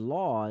Giants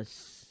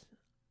lost,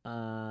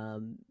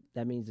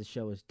 that means the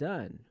show is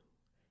done.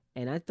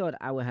 And I thought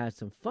I would have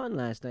some fun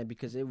last night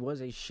because it was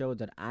a show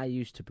that I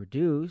used to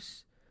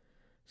produce.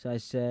 So I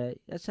said,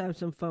 let's have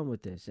some fun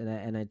with this.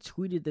 And I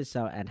tweeted this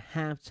out at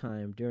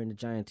halftime during the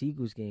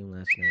Giants-Eagles game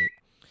last night.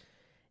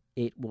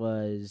 It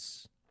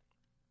was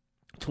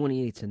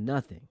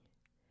 28-0.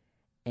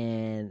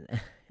 And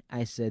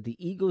I said, the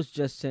Eagles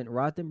just sent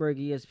Rothenberg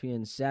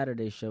ESPN's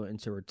Saturday show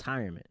into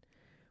retirement.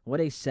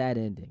 What a sad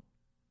ending.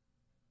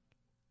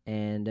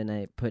 And then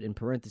I put in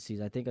parentheses,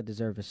 I think I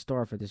deserve a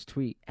star for this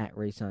tweet at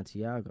Ray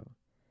Santiago.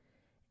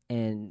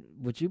 And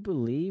would you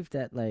believe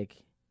that,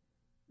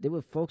 there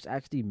were folks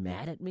actually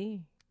mad at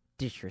me?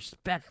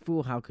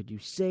 Disrespectful. How could you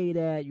say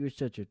that? You're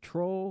such a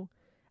troll.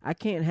 I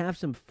can't have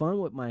some fun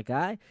with my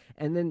guy.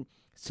 And then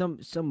some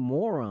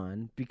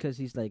moron, because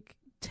he's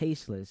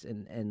tasteless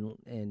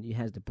and he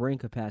has the brain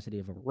capacity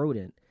of a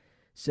rodent,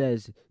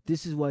 says,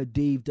 this is why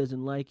Dave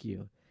doesn't like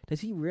you.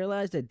 Does he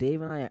realize that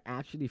Dave and I are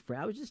actually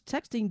friends? I was just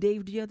texting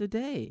Dave the other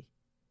day.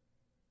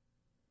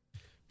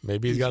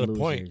 Maybe he's got a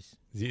point.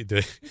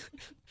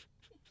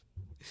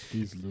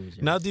 These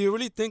losers. Now, do you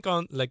really think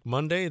on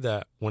Monday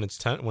that when it's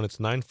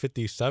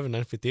 9:57,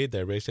 9:58,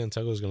 that Ray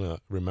Santiago is gonna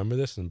remember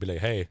this and be like,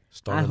 "Hey,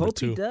 star number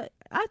 2"? I hope he does.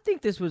 I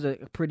think this was a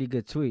pretty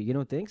good tweet. You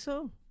don't think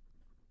so?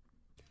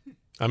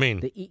 I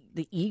mean,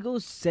 the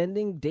Eagles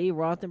sending Dave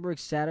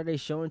Rothenberg's Saturday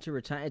show into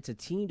retirement. It's a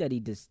team that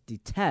he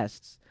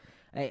detests.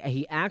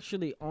 He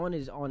actually on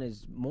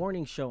his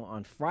morning show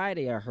on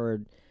Friday, I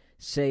heard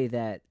say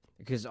that,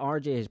 because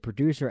RJ, his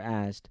producer,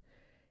 asked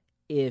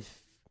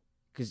if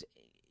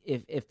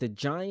the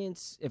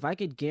Giants, if I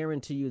could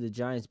guarantee you the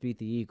Giants beat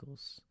the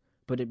Eagles,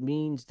 but it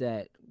means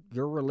that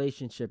your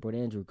relationship with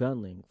Andrew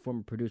Gunling,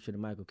 former producer of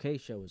the Michael K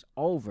show, is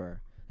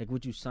over,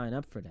 would you sign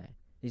up for that?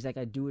 He's like,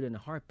 I'd do it in a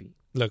heartbeat.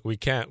 Look, we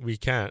can't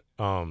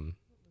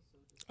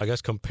I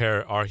guess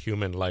compare our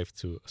human life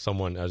to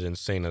someone as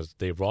insane as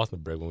Dave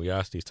Rothenberg when we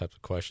ask these types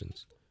of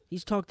questions.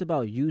 He's talked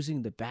about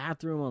using the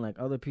bathroom on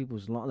other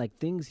people's lawn,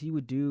 things he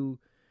would do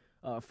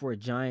for a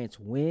Giants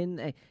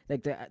win.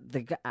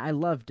 I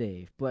love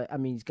Dave, but I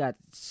mean, he's got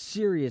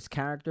serious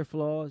character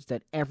flaws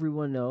that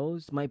everyone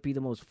knows. Might be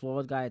the most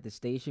flawed guy at the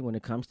station when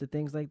it comes to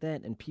things like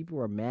that, and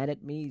people are mad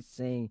at me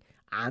saying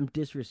I'm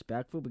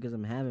disrespectful because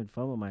I'm having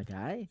fun with my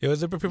guy. It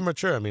was a bit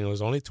premature. I mean, it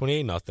was only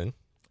 28-0.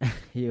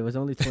 Yeah, it was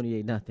only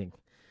 28-0.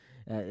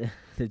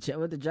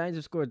 The Giants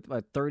have scored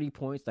 30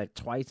 points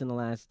twice in the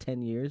last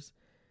 10 years.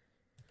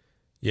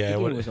 Yeah, the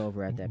game was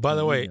over at that By point.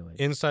 the way,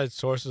 inside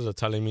sources are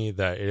telling me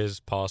that it is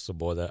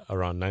possible that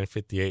around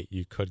 9:58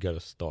 you could get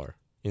a star.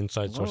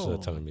 Inside sources are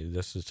telling me.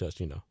 This is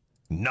just,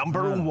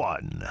 Number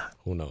one.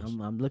 Who knows?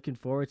 I'm looking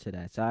forward to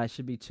that. So I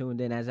should be tuned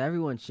in, as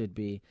everyone should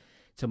be,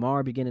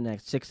 tomorrow beginning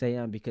at 6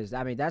 a.m. because,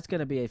 I mean, that's going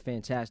to be a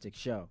fantastic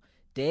show.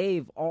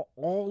 Dave,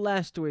 all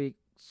last week,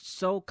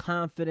 so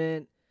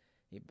confident,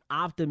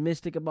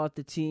 optimistic about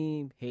the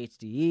team, hates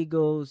the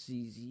Eagles.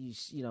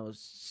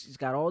 He's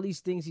got all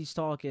these things he's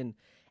talking.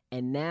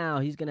 And now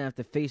he's going to have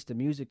to face the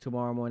music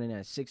tomorrow morning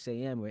at 6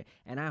 a.m.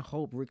 And I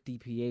hope Rick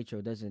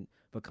DiPietro doesn't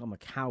become a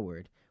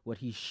coward what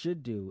he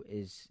should do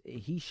is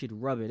he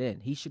should rub it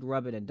in. He should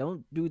rub it in.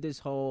 Don't do this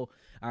whole,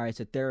 all right, it's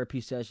a therapy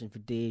session for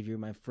Dave. You're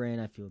my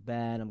friend. I feel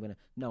bad.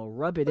 No,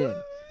 rub it in.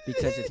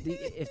 Because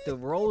if the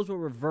roles were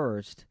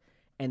reversed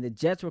and the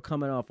Jets were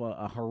coming off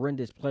a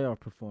horrendous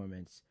playoff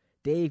performance,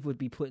 Dave would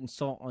be putting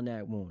salt on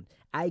that wound.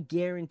 I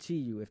guarantee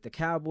you, if the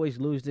Cowboys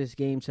lose this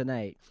game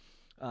tonight,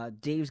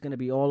 Dave's going to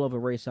be all over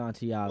Ray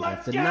Santiago.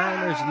 If the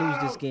Niners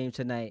lose this game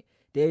tonight,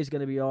 Dave's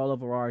going to be all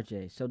over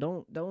RJ. So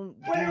don't do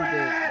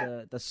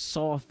the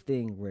soft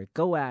thing where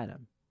go at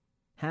him.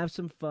 Have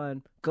some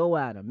fun. Go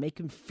at him. Make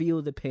him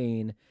feel the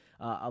pain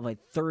of a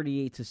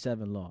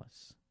 38-7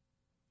 loss.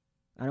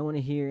 I don't want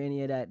to hear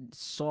any of that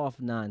soft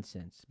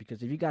nonsense,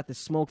 because if you got the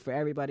smoke for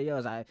everybody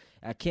else, I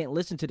can't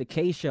listen to the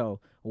K show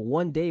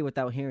one day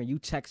without hearing you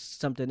text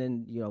something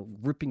and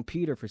ripping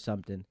Peter for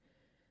something.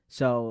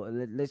 So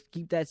let's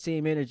keep that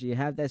same energy and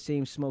have that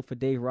same smoke for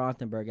Dave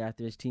Rothenberg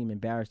after his team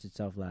embarrassed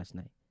itself last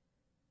night.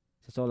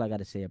 That's all I got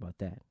to say about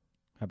that.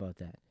 How about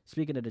that?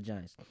 Speaking of the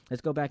Giants,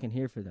 let's go back and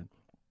hear for them.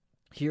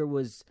 Here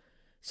was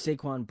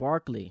Saquon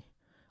Barkley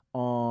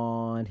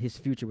on his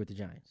future with the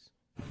Giants.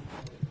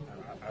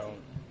 I don't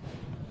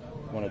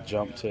want to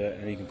jump to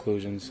any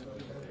conclusions.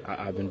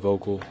 I've been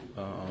vocal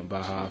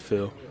about how I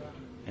feel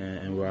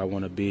and where I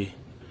want to be.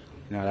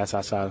 That's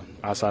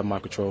outside my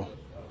control.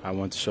 I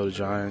want to show the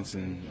Giants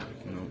and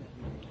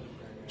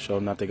show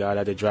them that the guy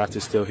that they drafted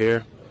is still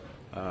here.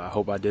 I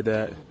hope I did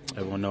that.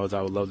 Everyone knows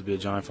I would love to be a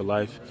Giant for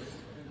life.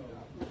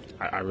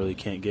 I really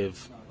can't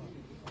give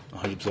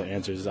 100%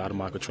 answers. It's out of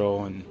my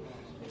control. And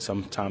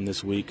sometime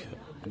this week,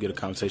 I'll get a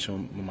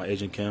conversation with my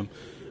agent Kim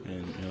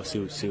and see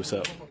what's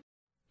up.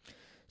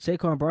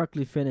 Saquon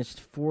Barkley finished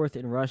fourth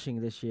in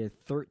rushing this year,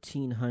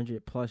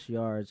 1,300 plus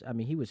yards. I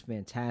mean, he was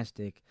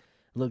fantastic.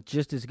 Looked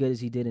just as good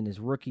as he did in his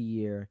rookie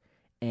year,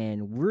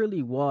 and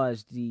really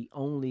was the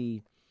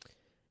only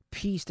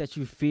piece that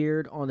you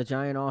feared on the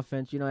Giant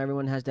offense.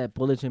 Everyone has that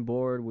bulletin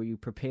board where you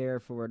prepare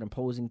for an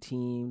opposing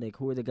team. Like,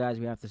 who are the guys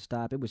we have to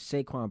stop? It was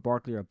Saquon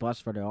Barkley or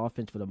bust for the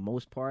offense for the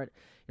most part.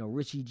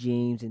 Richie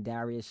James and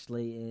Darius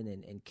Slayton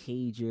and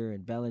Cager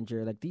and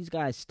Bellinger. Like, these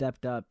guys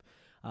stepped up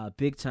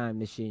big time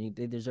this year.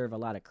 They deserve a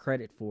lot of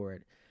credit for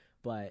it.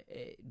 But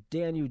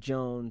Daniel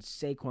Jones,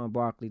 Saquon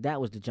Barkley, that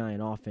was the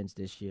Giant offense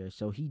this year.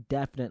 So he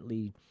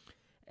definitely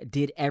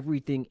did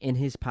everything in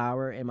his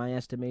power, in my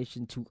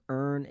estimation, to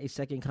earn a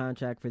second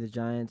contract for the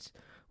Giants.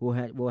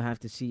 We'll have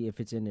to see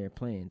if it's in their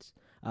plans.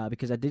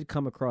 Because I did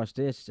come across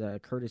this,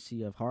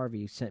 courtesy of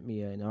Harvey, sent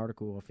me an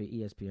article off of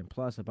ESPN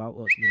Plus about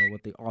what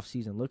the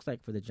offseason looks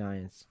like for the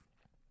Giants.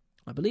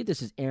 I believe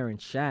this is Aaron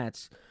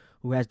Schatz,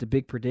 who has the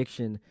big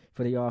prediction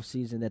for the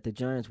offseason that the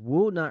Giants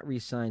will not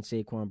re-sign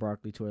Saquon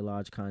Barkley to a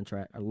large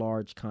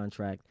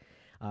contract.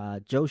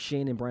 Joe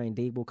Shane and Brian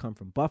Dable will come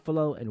from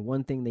Buffalo, and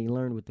one thing they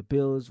learned with the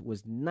Bills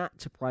was not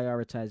to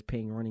prioritize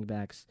paying running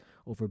backs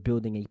over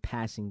building a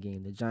passing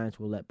game. The Giants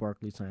will let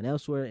Barkley sign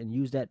elsewhere and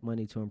use that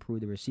money to improve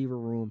the receiver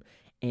room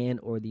and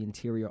or the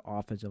interior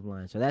offensive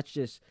line. So that's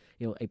just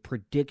a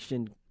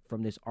prediction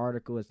from this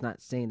article. It's not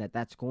saying that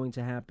that's going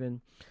to happen,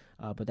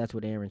 but that's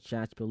what Aaron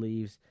Schatz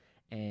believes,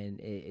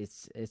 and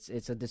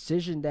it's a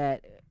decision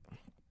that,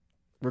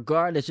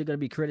 regardless, you're going to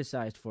be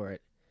criticized for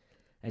it.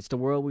 It's the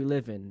world we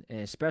live in, and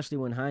especially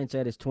when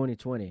hindsight is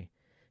 20/20.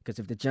 Because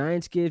if the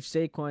Giants give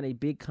Saquon a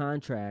big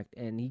contract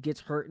and he gets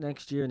hurt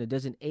next year and it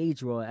doesn't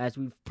age well, as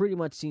we've pretty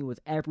much seen with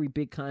every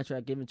big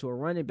contract given to a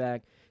running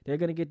back, they're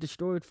going to get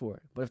destroyed for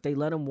it. But if they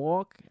let him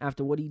walk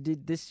after what he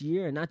did this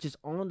year, and not just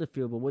on the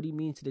field, but what he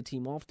means to the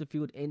team off the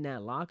field in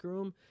that locker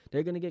room,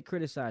 they're going to get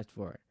criticized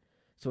for it.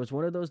 So it's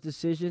one of those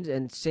decisions,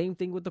 and same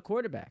thing with the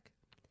quarterback,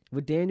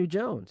 with Daniel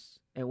Jones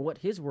and what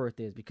his worth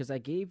is. Because I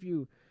gave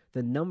you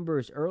the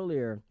numbers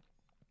earlier.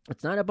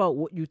 It's not about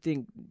what you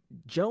think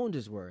Jones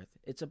is worth.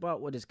 It's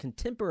about what his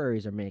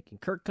contemporaries are making.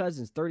 Kirk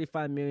Cousins,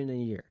 $35 million a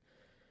year.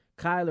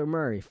 Kyler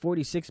Murray,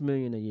 $46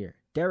 million a year.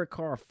 Derek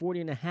Carr,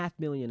 $40.5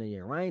 million a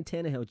year. Ryan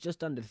Tannehill,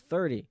 just under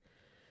 $30.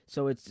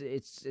 So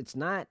it's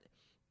not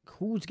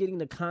who's getting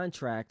the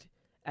contract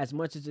as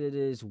much as it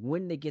is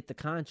when they get the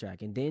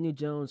contract. And Daniel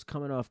Jones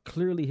coming off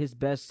clearly his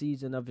best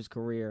season of his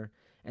career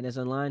and is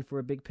in line for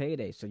a big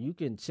payday. So you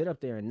can sit up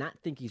there and not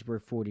think he's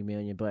worth $40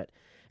 million, but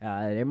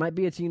there might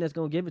be a team that's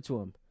going to give it to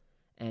him.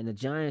 And the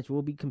Giants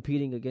will be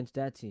competing against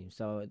that team.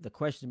 So the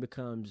question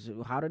becomes,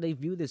 how do they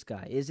view this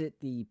guy? Is it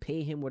the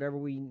pay him whatever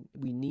we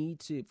need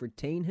to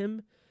retain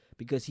him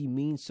because he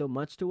means so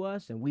much to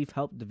us and we've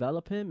helped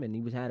develop him and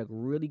he had a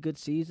really good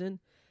season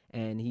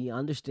and he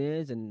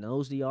understands and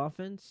knows the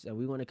offense and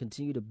we want to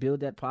continue to build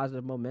that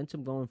positive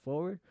momentum going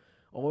forward?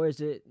 Or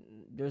is it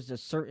there's a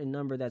certain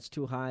number that's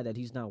too high that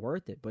he's not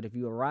worth it? But if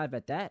you arrive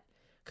at that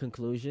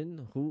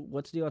conclusion,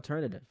 what's the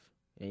alternative?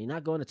 And you're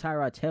not going to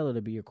Tyrod Taylor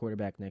to be your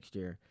quarterback next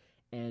year.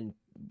 And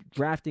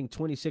drafting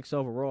 26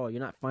 overall, you're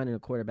not finding a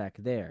quarterback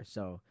there.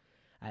 So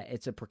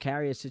it's a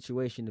precarious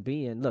situation to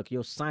be in. Look,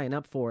 you'll sign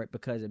up for it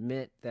because it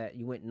meant that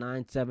you went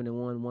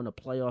 9-7-1, won a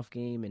playoff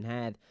game, and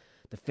had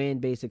the fan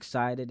base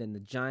excited. And the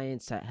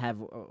Giants have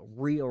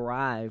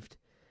re-arrived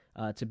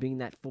to being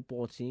that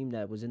football team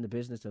that was in the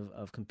business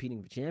of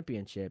competing for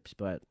championships.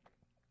 But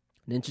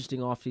an interesting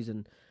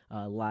offseason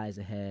lies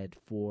ahead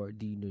for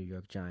the New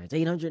York Giants.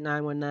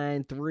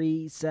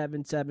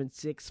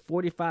 800-919-3776.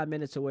 45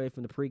 minutes away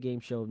from the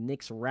pregame show.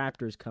 Knicks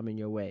Raptors coming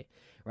your way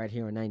right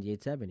here on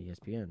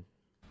 98.7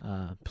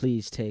 ESPN.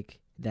 Please take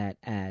that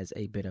as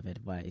a bit of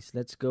advice.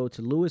 Let's go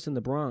to Lewis in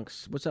the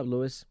Bronx. What's up,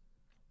 Lewis?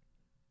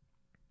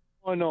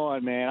 Going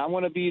on, man. I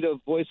want to be the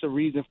voice of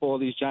reason for all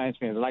these Giants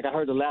fans. Like I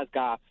heard the last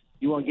guy,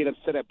 you want to get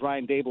upset at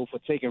Brian Dable for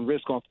taking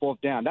risk on fourth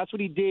down. That's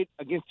what he did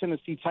against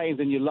Tennessee Titans,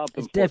 and you loved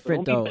him. It's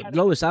different, though.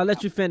 Lewis, I'll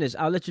let you finish,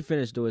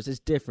 Lewis. It's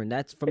different.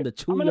 That's from the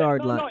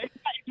 2-yard line. No, it's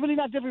really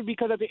not different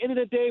because at the end of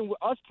the day,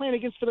 us playing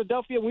against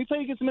Philadelphia, when we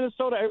played against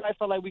Minnesota, everybody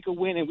felt like we could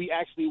win, and we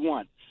actually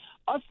won.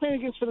 Us playing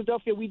against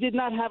Philadelphia, we did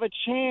not have a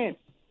chance.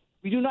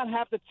 We do not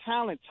have the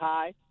talent,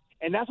 Ty.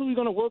 And that's what we're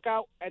going to work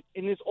out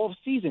in this off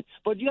season.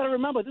 But you got to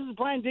remember, this is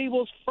Brian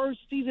Dable's first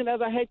season as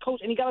a head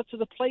coach, and he got us to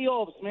the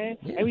playoffs, man.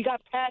 Yeah. And we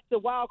got past the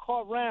wild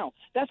card round.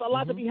 That's a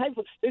lot to be happy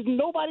for. There's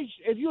nobody.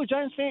 If you're a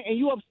Giants fan and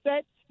you're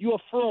upset, you're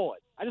a fraud.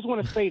 I just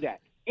want to say that.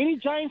 Any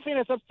Giants fan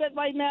that's upset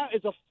right now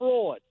is a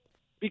fraud.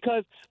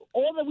 Because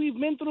all that we've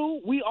been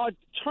through, we are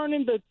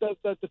turning the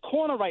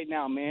corner right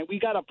now, man. We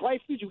got a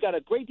bright future. We got a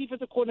great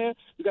defensive coordinator.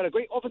 We got a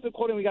great offensive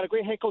coordinator. We got a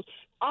great head coach.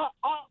 Our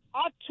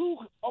two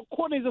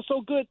coordinators are so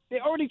good.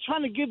 They're already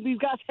trying to give these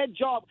guys head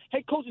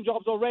coaching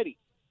jobs already.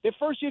 They're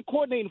first year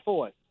coordinating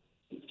for us.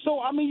 So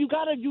I mean, you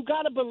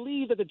gotta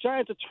believe that the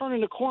Giants are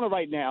turning the corner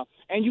right now,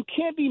 and you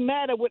can't be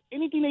mad at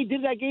anything they did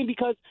in that game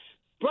because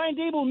Brian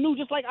Dable knew,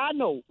 just like I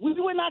know, we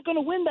were not going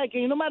to win that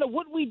game no matter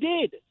what we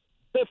did.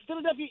 The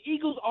Philadelphia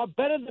Eagles are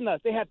better than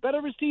us. They have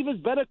better receivers,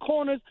 better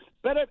corners,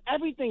 better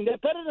everything. They're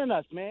better than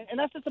us, man. And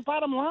that's just the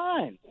bottom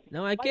line.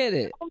 No, I get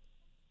it.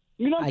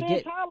 You know what I'm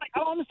saying, Tom? I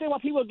don't understand why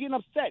people are getting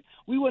upset.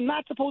 We were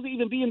not supposed to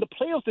even be in the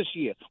playoffs this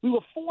year. We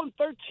were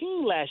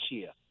 4-13 last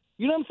year.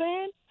 You know what I'm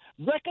saying?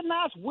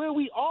 Recognize where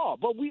we are,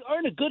 but we are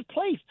in a good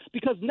place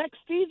because next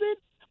season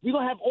we're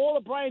going to have all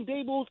of Brian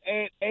Dable's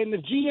and the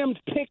GM's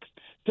picks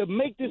to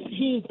make this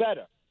team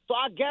better. So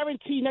I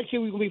guarantee next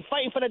year we're going to be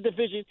fighting for that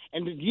division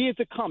and the years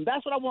to come.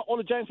 That's what I want all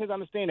the Giants fans to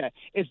understand that.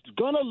 It's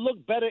going to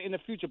look better in the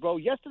future, bro.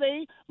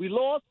 Yesterday we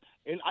lost,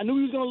 and I knew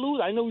we was going to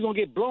lose. I know we was going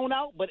to get blown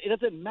out, but it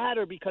doesn't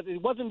matter because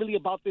it wasn't really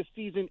about this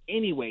season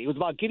anyway. It was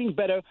about getting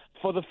better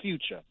for the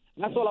future.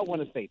 And that's all I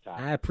want to say,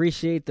 Ty.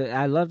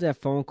 I love that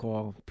phone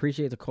call.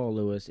 Appreciate the call,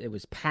 Lewis. It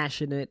was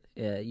passionate.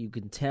 You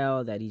can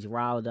tell that he's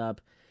riled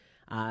up.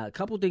 A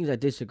couple things I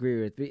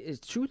disagree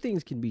with. True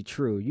things can be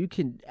true. You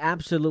can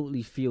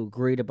absolutely feel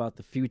great about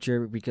the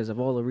future because of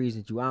all the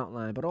reasons you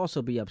outlined, but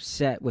also be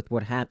upset with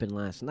what happened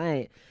last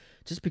night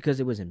just because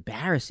it was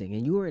embarrassing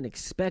and you weren't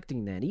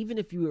expecting that. Even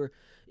if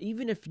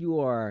you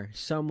are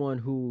someone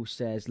who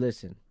says,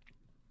 listen,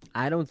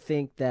 I don't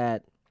think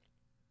that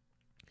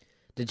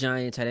the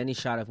Giants had any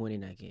shot of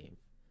winning that game.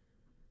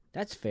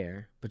 That's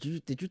fair. But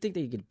did you think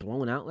they'd get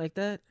blown out like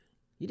that?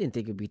 You didn't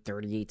think it would be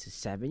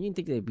 38-7. You didn't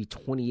think it would be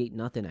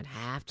 28-0 at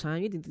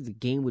halftime. You didn't think the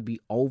game would be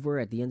over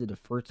at the end of the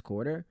first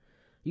quarter.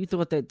 You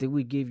thought that they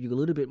would give you a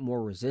little bit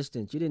more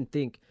resistance. You didn't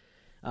think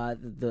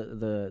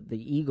the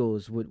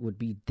Eagles would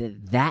be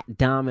that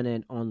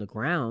dominant on the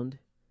ground.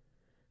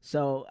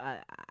 So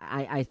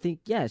I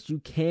think, yes, you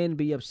can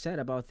be upset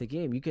about the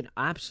game. You can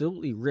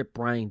absolutely rip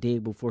Brian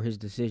Dable for his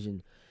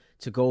decision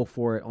to go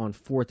for it on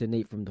 4th and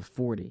 8 from the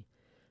 40.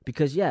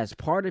 Because, yes,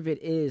 part of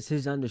it is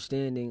his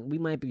understanding. We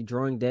might be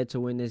drawing dead to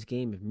win this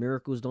game. If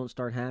miracles don't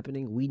start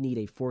happening, we need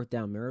a 4th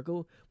down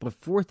miracle. But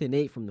 4th and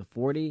 8 from the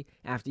 40,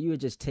 after you had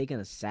just taken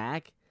a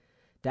sack,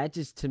 that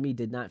just, to me,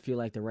 did not feel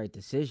like the right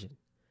decision.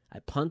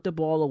 I punt the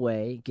ball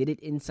away, get it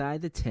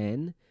inside the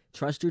 10,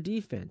 trust your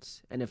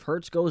defense. And if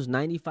Hurts goes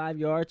 95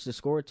 yards to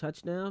score a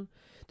touchdown,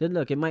 then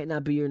look, it might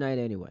not be your night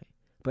anyway.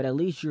 But at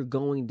least you're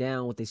going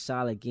down with a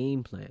solid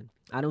game plan.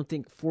 I don't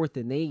think 4th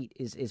and 8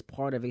 is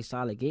part of a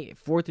solid game.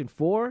 4th and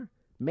 4,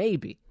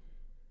 maybe.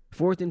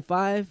 4th and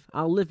 5,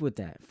 I'll live with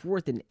that.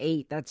 4th and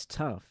 8, that's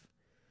tough.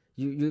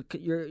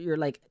 You're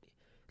like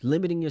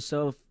limiting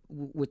yourself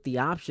with the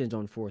options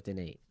on 4th and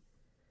 8.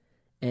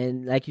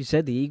 And like you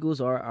said, the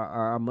Eagles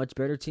are a much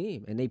better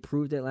team, and they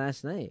proved it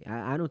last night.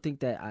 I don't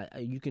think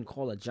that you can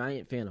call a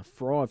Giant fan a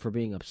fraud for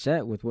being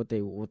upset with what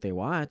they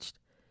watched.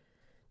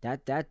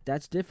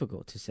 That's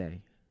difficult to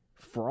say.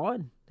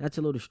 Fraud? That's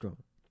a little strong.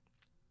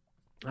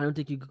 I don't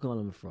think you could call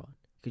him a fraud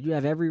because you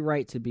have every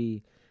right to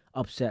be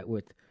upset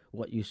with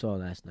what you saw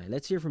last night.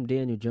 Let's hear from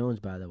Daniel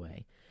Jones, by the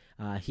way.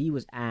 He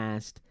was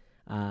asked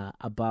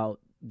about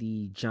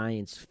the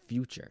Giants'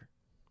 future.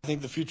 I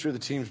think the future of the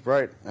team's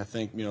bright. I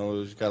think,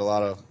 we've got a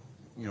lot of,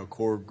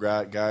 core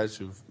guys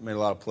who've made a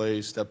lot of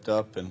plays, stepped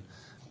up, and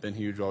been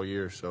huge all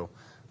year. So,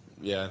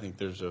 yeah, I think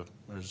there's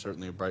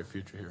certainly a bright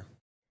future here.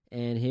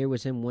 And here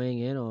was him weighing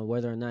in on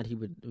whether or not he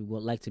would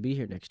like to be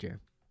here next year.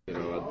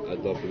 I'd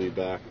love to be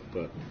back,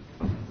 but,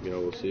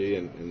 we'll see,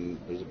 and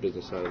there's a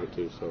business side of it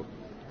too. So,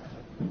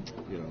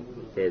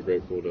 very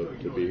grateful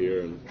to be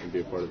here and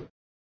be a part of it.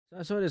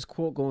 I saw this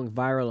quote going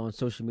viral on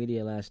social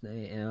media last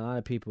night, and a lot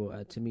of people,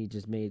 to me,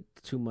 just made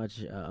too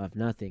much of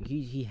nothing.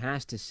 He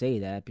has to say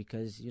that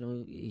because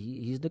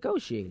he's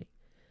negotiating.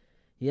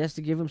 He has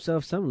to give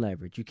himself some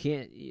leverage. You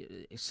can't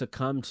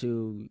succumb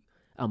to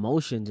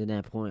emotions in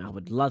that point. I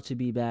would love to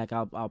be back.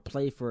 I'll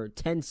play for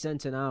 10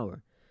 cents an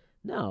hour.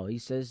 No, he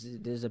says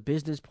there's a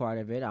business part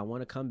of it. I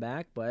want to come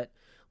back, but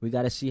we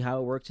got to see how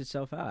it works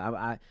itself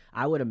out.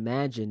 I would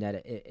imagine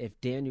that if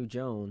Daniel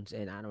Jones,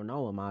 and I don't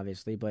know him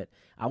obviously, but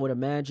I would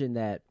imagine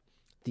that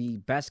the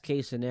best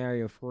case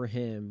scenario for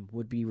him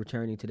would be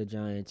returning to the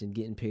Giants and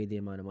getting paid the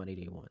amount of money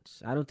that he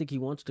wants. I don't think he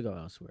wants to go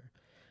elsewhere.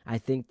 I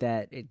think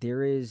that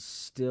there is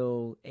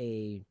still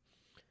a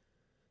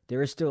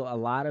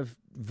lot of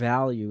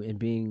value in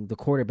being the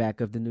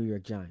quarterback of the New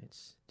York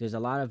Giants. There's a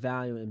lot of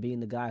value in being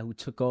the guy who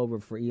took over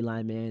for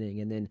Eli Manning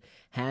and then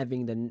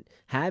having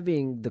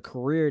the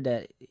career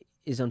that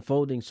is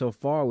unfolding so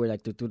far where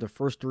through the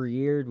first 3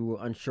 years we were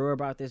unsure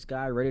about this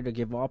guy, ready to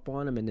give up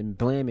on him, and then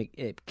blam,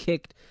 it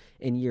kicked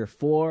in year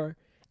 4,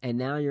 and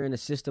now you're in a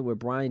system with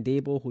Brian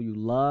Daboll, who you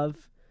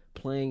love,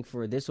 playing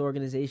for this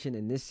organization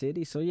in this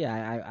city. So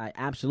yeah, I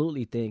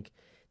absolutely think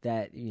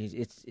that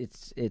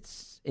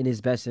it's in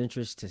his best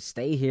interest to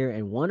stay here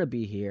and want to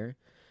be here.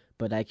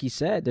 But like he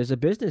said, there's a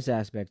business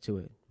aspect to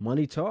it.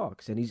 Money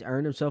talks, and he's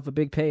earned himself a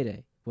big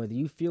payday. Whether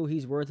you feel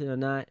he's worth it or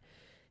not,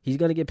 he's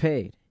going to get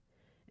paid.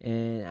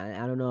 And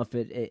I don't know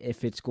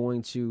if it's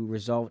going to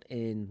result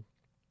in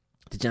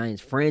the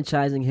Giants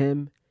franchising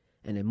him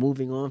and then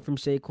moving on from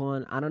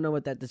Saquon. I don't know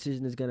what that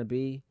decision is going to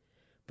be.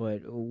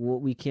 But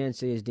what we can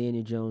say is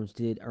Daniel Jones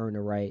did earn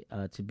a right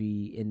to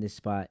be in this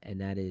spot,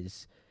 and that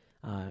is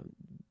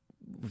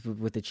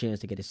with the chance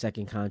to get a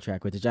second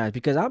contract with the Giants.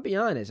 Because I'll be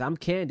honest, I'm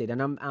candid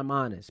and I'm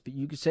honest. But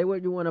you can say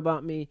what you want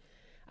about me,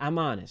 I'm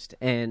honest.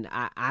 And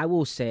I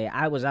will say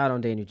I was out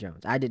on Daniel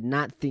Jones. I did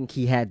not think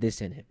he had this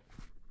in him.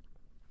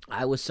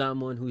 I was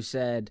someone who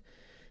said,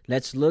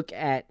 let's look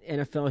at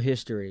NFL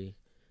history.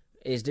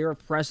 Is there a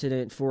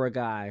precedent for a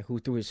guy who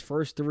through his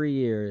first 3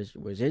 years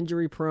was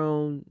injury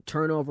prone,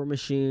 turnover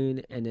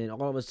machine, and then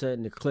all of a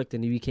sudden it clicked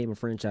and he became a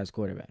franchise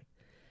quarterback?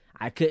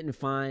 I couldn't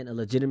find a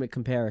legitimate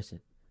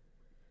comparison.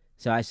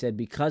 So I said,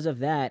 because of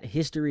that,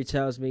 history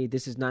tells me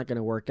this is not going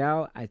to work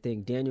out. I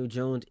think Daniel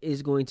Jones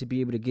is going to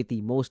be able to get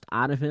the most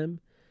out of him.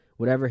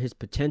 Whatever his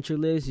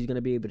potential is, he's going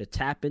to be able to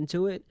tap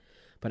into it.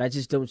 But I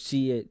just don't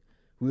see it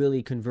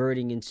really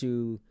converting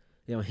into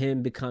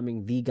him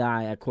becoming the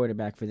guy at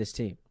quarterback for this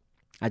team.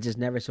 I just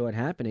never saw it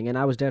happening, and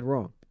I was dead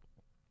wrong.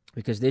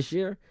 Because this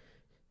year,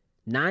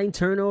 9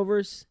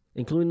 turnovers,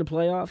 including the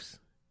playoffs,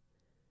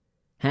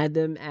 had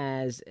them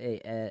as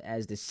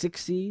the 6th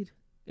seed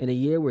in a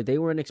year where they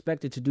weren't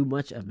expected to do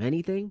much of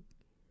anything.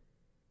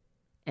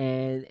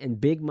 And in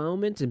big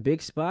moments and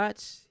big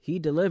spots, he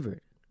delivered.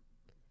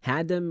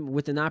 Had them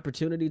with an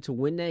opportunity to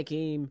win that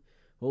game.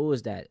 What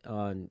was that,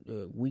 on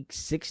week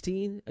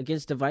 16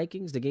 against the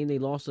Vikings, the game they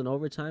lost in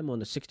overtime on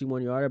the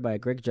 61-yarder by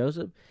Greg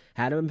Joseph?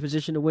 Had them in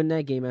position to win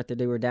that game after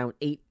they were down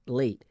 8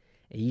 late.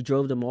 And he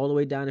drove them all the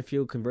way down the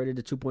field, converted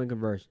a 2-point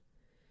conversion.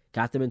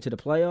 Got them into the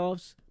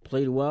playoffs,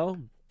 played well,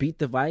 beat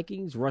the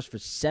Vikings, rushed for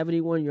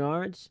 71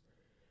 yards,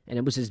 and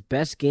it was his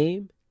best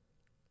game.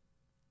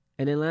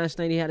 And then last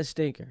night he had a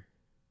stinker.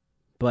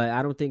 But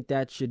I don't think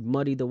that should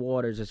muddy the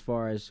waters as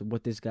far as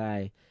what this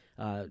guy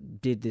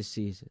did this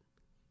season.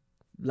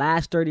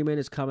 Last 30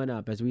 minutes coming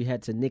up as we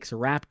head to Knicks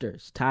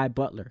Raptors. Ty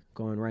Butler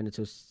going right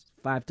until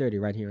 5:30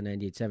 right here on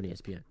 98.7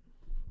 ESPN.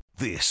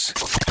 This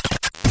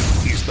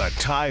is the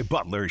Ty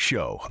Butler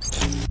Show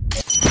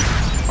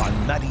on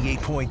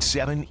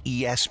 98.7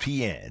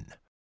 ESPN.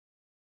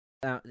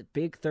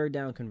 Big third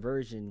down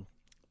conversion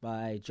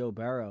by Joe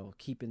Burrow,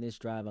 keeping this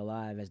drive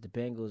alive as the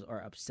Bengals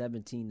are up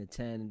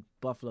 17-10.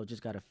 Buffalo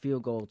just got a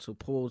field goal to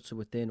pull to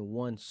within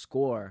 1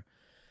 score.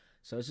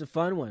 So it's a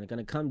fun one. It's going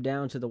to come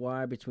down to the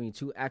wire between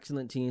 2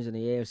 excellent teams in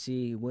the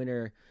AFC.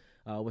 Winner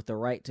with the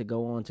right to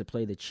go on to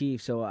play the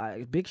Chiefs.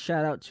 So big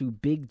shout out to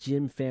Big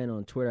Jim fan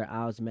on Twitter,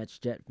 Owls Mets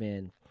Jet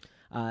fan.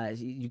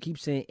 You keep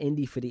saying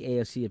Indy for the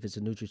AFC if it's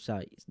a neutral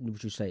site.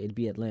 It'd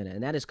be Atlanta,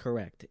 and that is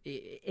correct.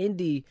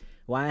 Indy.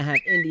 Why I have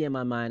Indy in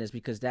my mind is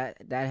because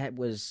that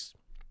was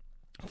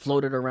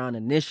floated around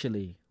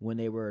initially when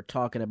they were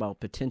talking about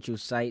potential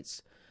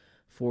sites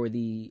for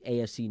the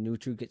AFC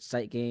neutral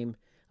site game.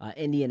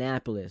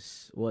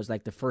 Indianapolis was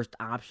like the first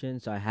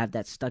option, so I have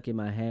that stuck in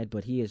my head.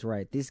 But he is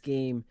right. This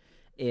game,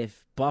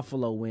 if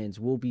Buffalo wins,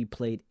 will be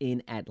played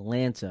in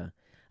Atlanta.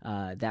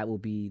 That will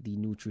be the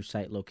neutral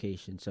site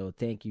location. So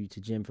thank you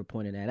to Jim for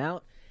pointing that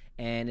out.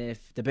 And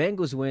if the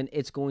Bengals win,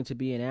 it's going to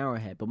be an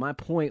Arrowhead. But my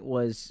point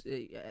was,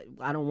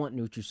 I don't want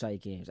neutral site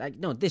games.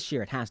 No, this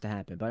year it has to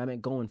happen. But I mean,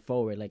 going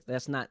forward,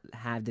 let's not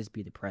have this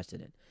be the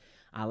precedent.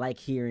 I like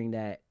hearing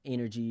that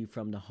energy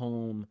from the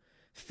home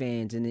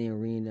fans in the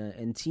arena,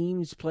 and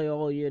teams play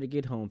all year to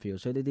get home field,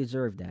 so they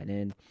deserve that.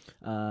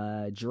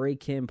 And Dre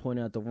Kim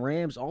pointed out the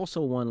Rams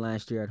also won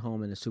last year at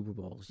home in the Super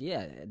Bowls.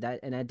 Yeah,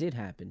 that did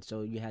happen.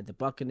 So you had the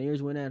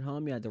Buccaneers win at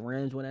home, you had the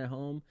Rams win at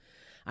home.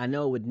 I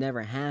know it would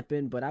never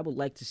happen, but I would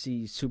like to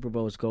see Super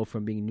Bowls go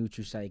from being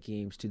neutral site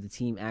games to the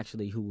team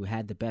actually who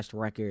had the best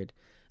record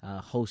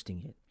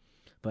hosting it.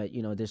 But,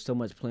 there's so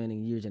much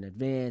planning years in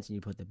advance, and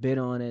you put the bid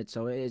on it.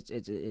 So it's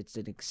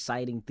an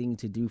exciting thing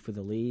to do for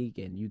the league,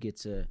 and you get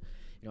to,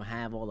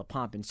 have all the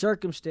pomp and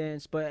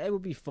circumstance. But it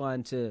would be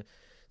fun to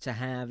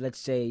have, let's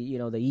say,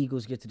 the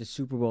Eagles get to the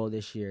Super Bowl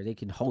this year. They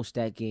can host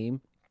that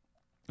game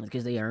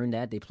because they earned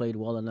that. They played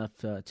well enough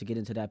to get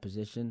into that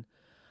position.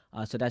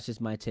 So that's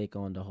just my take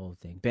on the whole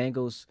thing.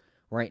 Bengals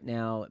right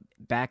now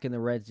back in the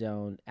red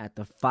zone at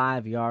the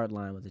 5-yard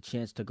line with a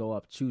chance to go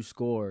up 2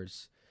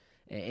 scores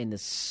in the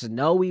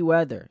snowy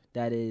weather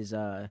that is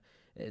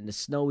in the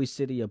snowy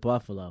city of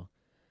Buffalo.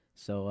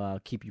 So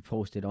keep you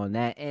posted on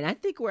that. And I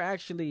think we're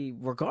actually,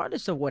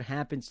 regardless of what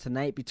happens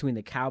tonight between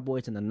the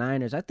Cowboys and the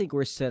Niners, I think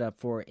we're set up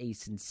for a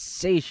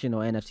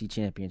sensational NFC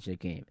Championship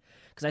game.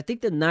 Because I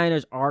think the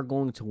Niners are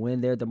going to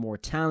win. They're the more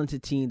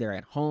talented team. They're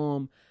at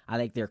home. I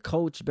like their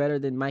coach better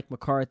than Mike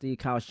McCarthy.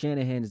 Kyle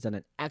Shanahan has done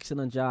an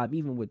excellent job,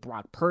 even with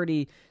Brock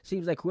Purdy.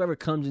 Seems like whoever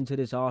comes into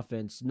this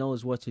offense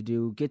knows what to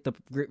do. Get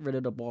rid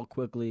of the ball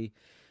quickly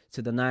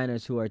to the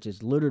Niners, who are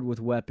just littered with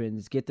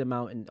weapons. Get them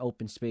out in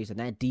open space, and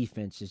that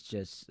defense is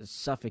just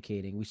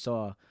suffocating. We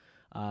saw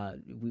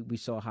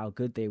how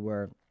good they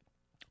were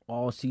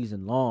all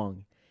season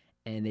long,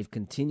 and they've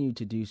continued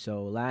to do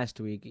so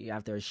last week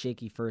after a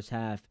shaky first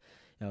half.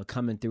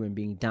 Coming through and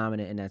being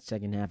dominant in that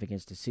second half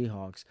against the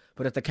Seahawks.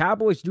 But if the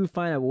Cowboys do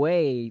find a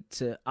way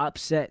to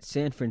upset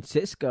San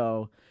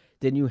Francisco,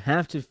 then you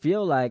have to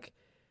feel like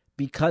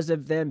because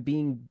of them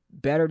being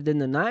better than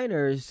the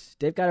Niners,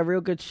 they've got a real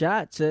good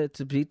shot to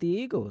beat the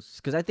Eagles.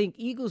 Because I think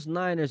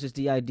Eagles-Niners is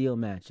the ideal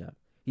matchup.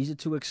 These are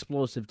 2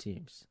 explosive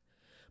teams.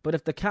 But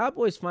if the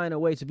Cowboys find a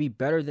way to be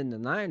better than the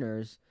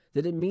Niners,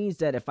 then it means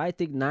that if I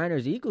think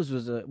Niners-Eagles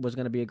was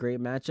going to be a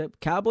great matchup,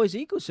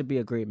 Cowboys-Eagles should be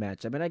a great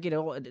matchup. And I get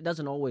it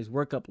doesn't always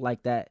work out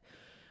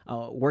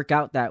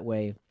that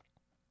way,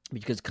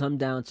 because come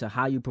down to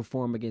how you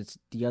perform against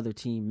the other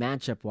team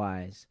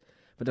matchup-wise.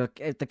 But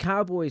if the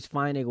Cowboys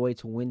find a way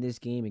to win this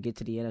game and get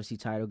to the NFC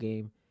title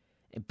game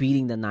and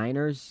beating the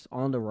Niners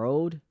on the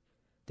road,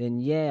 then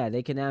yeah,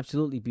 they can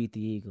absolutely beat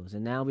the Eagles.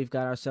 And now we've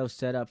got ourselves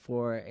set up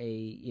for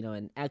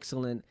an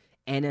excellent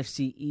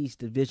NFC East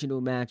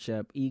divisional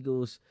matchup,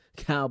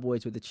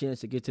 Eagles-Cowboys, with a chance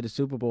to get to the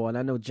Super Bowl. And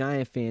I know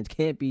Giant fans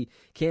can't be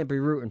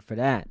rooting for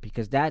that,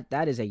 because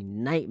that is a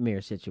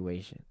nightmare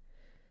situation.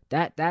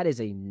 That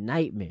is a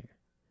nightmare.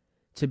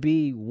 To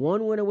be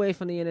 1 win away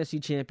from the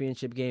NFC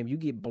Championship game, you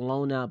get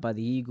blown out by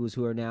the Eagles,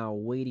 who are now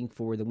waiting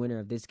for the winner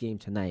of this game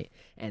tonight.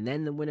 And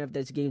then the winner of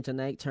this game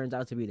tonight turns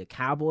out to be the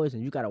Cowboys,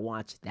 and you got to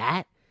watch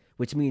that,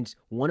 which means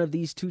one of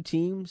these 2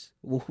 teams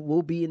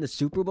will be in the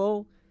Super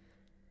Bowl.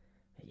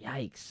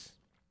 Yikes.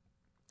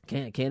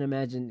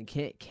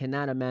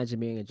 Cannot imagine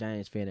being a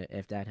Giants fan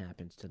if that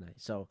happens tonight.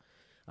 So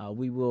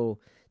we will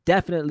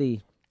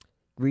definitely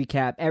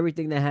recap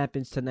everything that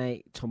happens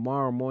tonight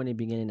tomorrow morning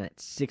beginning at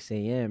 6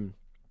 a.m.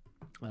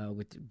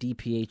 With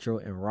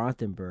DiPietro and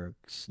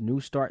Rothenberg's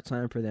new start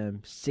time for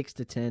them, 6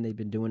 to 10. They've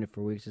been doing it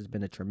for weeks. It's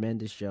been a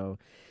tremendous show,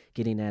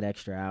 getting that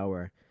extra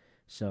hour.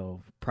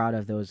 So proud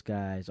of those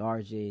guys.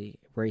 RJ,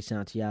 Ray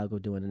Santiago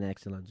doing an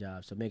excellent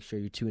job. So make sure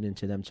you tune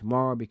into them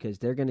tomorrow, because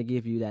they're going to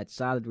give you that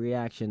solid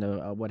reaction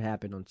of what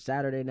happened on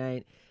Saturday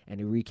night and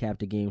to recap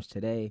the games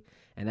today.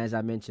 And as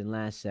I mentioned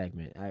last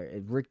segment,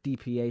 Rick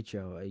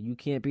DiPietro, you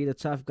can't be the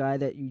tough guy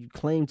that you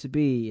claim to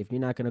be if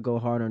you're not going to go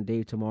hard on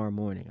Dave tomorrow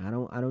morning. I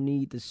don't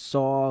need the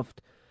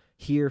soft,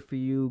 here for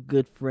you,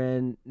 good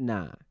friend.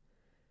 Nah.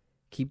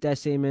 Keep that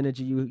same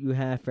energy you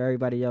have for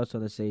everybody else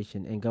on the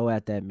station and go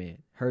at that man.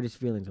 Hurt his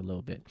feelings a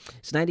little bit.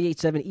 It's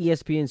 98.7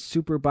 ESPN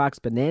Superbox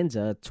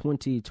Bonanza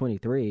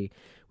 2023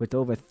 with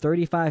over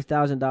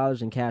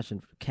 $35,000 in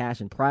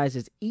cash and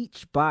prizes.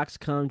 Each box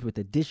comes with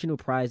additional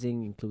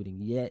prizing,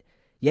 including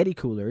Yeti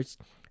coolers,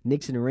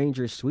 Knicks and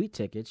Rangers suite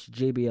tickets,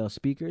 JBL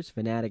speakers,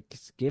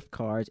 Fanatics gift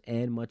cards,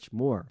 and much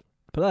more.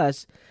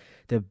 Plus,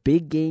 the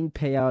big game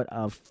payout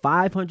of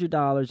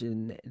 $500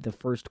 in the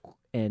first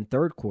and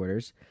third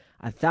quarters,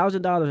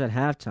 $1,000 at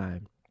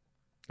halftime,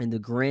 and the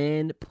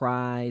grand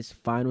prize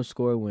final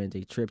score wins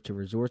a trip to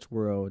Resorts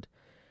World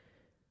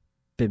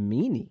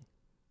Bimini.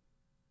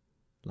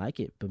 Like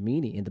it,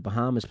 Bimini in the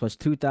Bahamas, plus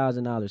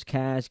 $2,000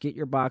 cash. Get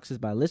your boxes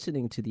by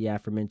listening to the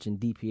aforementioned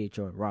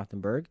DiPietro and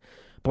Rothenberg.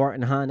 Bart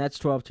and Hahn, that's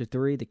 12 to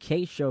 3. The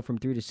K Show from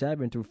 3 to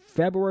 7 through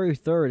February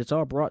 3rd. It's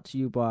all brought to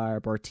you by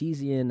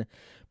Bartesian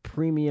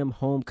Premium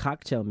Home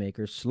Cocktail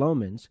Maker,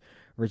 Sloman's,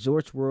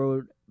 Resorts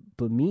World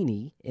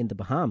Bimini in the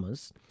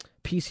Bahamas,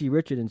 P.C.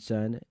 Richard &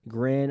 Son,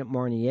 Grand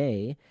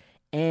Marnier,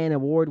 and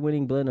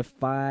award-winning blend of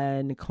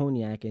fine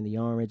cognac in the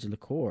orange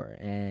liqueur.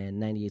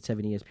 And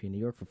 98.7 ESPN New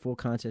York. For full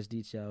contest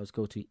details,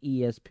 go to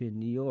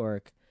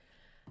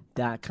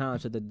espnnewyork.com.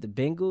 So the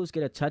Bengals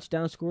get a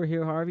touchdown score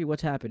here, Harvey.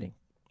 What's happening?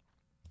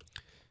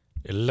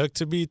 It looked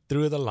to be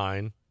through the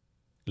line.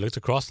 It looked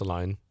across the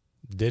line.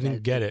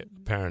 Didn't get it,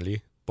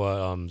 apparently.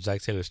 But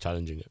Zach Taylor's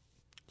challenging it.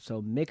 So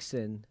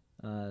Mixon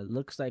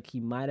looks like he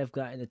might have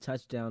gotten a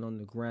touchdown on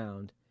the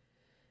ground.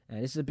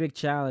 And this is a big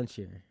challenge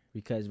here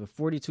because with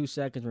 42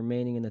 seconds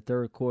remaining in the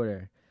third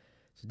quarter,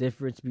 it's the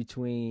difference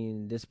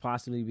between this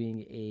possibly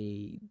being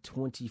a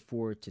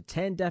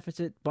 24-10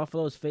 deficit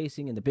Buffalo's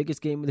facing in the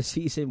biggest game of the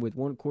season with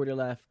 1 quarter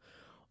left,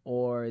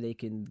 or they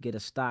can get a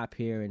stop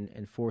here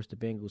and force the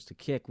Bengals to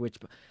kick, which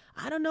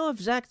I don't know if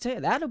Zach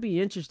Taylor, that'll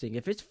be interesting.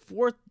 If it's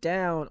 4th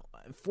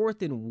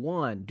and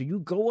 1, do you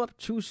go up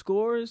 2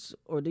 scores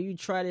or do you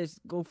try to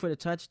go for the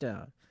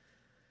touchdown?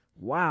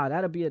 Wow,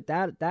 that'll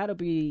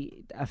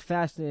be a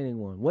fascinating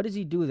one. What does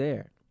he do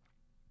there?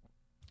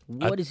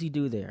 What does he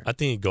do there? I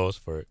think he goes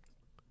for it.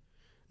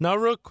 Now,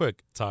 real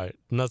quick, Ty,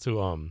 not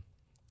to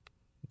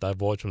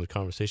divulge from the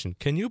conversation,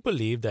 can you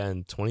believe that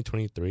in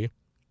 2023,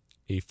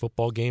 a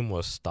football game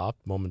was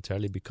stopped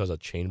momentarily because a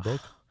chain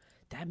broke?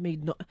 That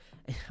made no.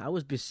 I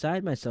was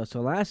beside myself.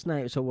 So last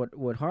night,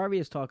 what Harvey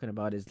is talking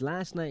about is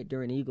last night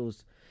during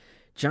Eagles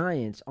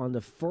Giants on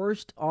the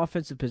first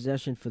offensive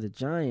possession for the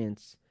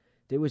Giants,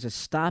 there was a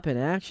stop in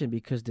action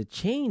because the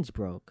chains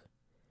broke,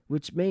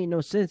 which made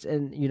no sense.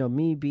 And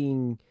me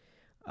being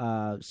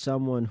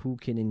someone who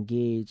can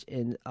engage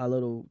in a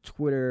little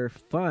Twitter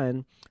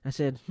fun, I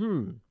said,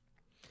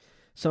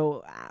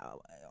 So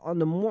on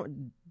the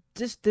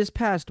this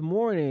past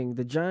morning,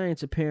 the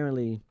Giants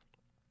apparently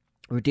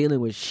were dealing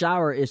with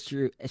shower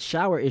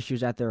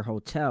issues at their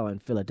hotel in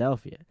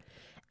Philadelphia,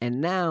 and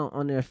now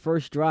on their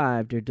first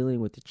drive, they're dealing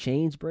with the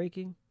chains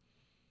breaking.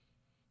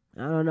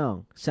 I don't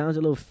know. Sounds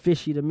a little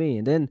fishy to me.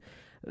 And then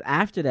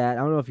after that, I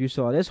don't know if you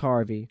saw this,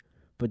 Harvey,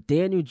 but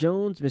Daniel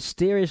Jones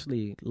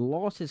mysteriously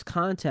lost his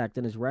contact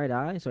in his right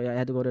eye, so he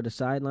had to go to the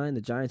sideline.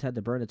 The Giants had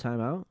to burn a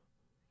timeout.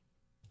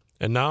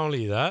 And not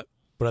only that,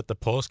 but at the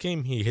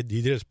postgame, he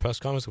did his press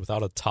conference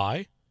without a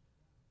tie.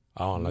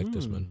 I don't like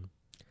this, man.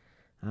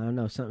 I don't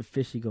know. Something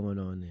fishy going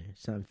on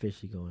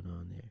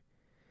there.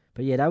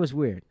 But yeah, that was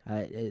weird.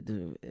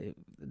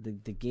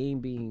 The game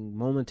being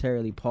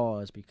momentarily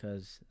paused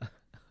because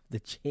the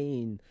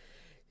chain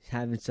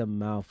having some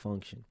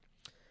malfunction.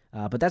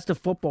 But that's the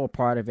football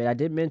part of it. I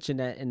did mention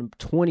that in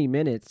 20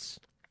 minutes,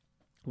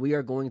 we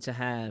are going to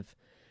have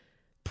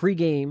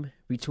pregame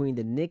between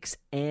the Knicks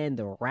and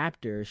the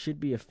Raptors. Should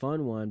be a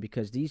fun one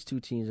because these two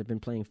teams have been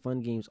playing fun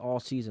games all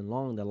season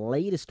long. The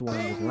latest one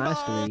was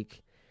last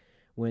week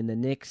when the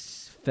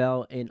Knicks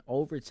fell in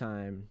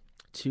overtime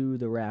to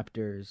the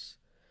Raptors.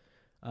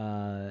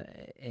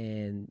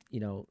 And,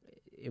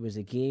 it was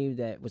a game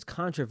that was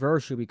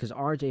controversial because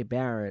R.J.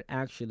 Barrett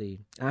actually,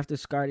 after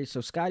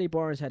Scotty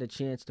Barnes had a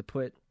chance to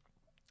put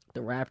the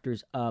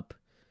Raptors up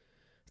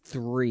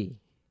 3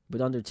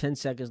 with under 10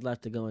 seconds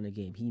left to go in the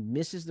game. He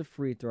misses the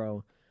free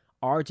throw.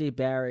 R.J.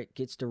 Barrett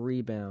gets the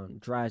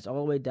rebound, drives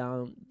all the way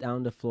down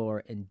the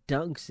floor, and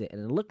dunks it.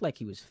 And it looked like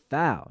he was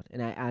fouled.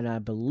 And I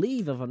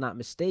believe, if I'm not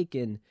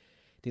mistaken,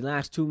 the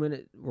last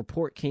 2-minute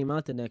report came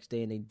out the next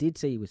day, and they did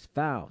say he was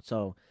fouled.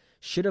 So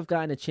should have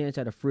gotten a chance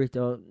at a free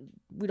throw.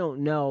 We don't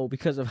know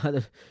because of how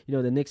the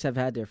Knicks have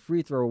had their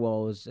free throw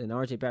woes, and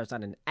R.J. Barrett's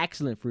not an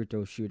excellent free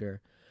throw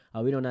shooter.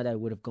 We don't know that it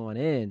would have gone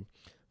in,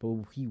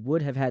 but he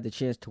would have had the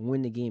chance to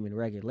win the game in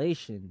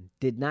regulation.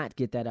 Did not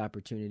get that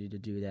opportunity to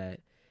do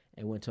that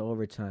and went to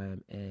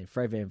overtime, and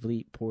Fred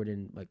VanVleet poured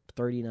in like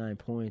 39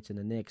 points, and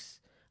the Knicks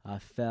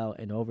fell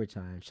in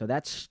overtime. So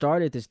that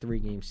started this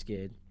 3-game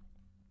skid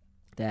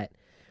that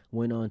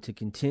went on to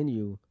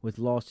continue with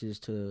losses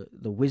to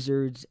the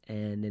Wizards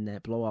and then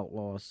that blowout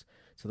loss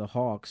to the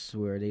Hawks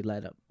where they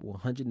let up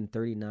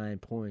 139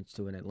 points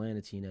to an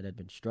Atlanta team that had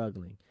been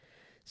struggling.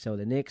 So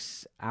the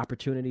Knicks'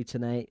 opportunity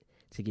tonight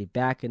to get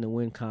back in the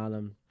win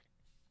column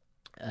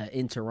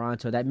in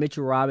Toronto. That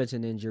Mitchell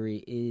Robinson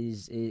injury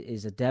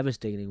is a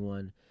devastating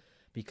one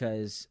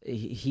because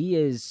he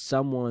is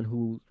someone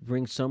who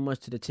brings so much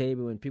to the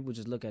table, and people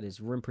just look at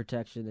his rim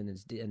protection and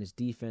his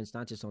defense,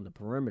 not just on the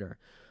perimeter.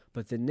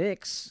 But the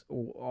Knicks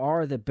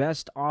are the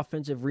best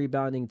offensive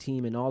rebounding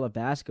team in all of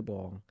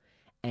basketball,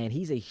 and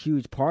he's a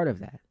huge part of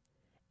that.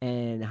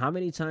 And how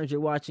many times you're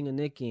watching a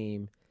Knicks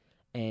game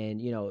and,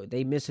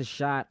 they miss a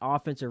shot,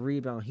 offensive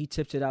rebound, he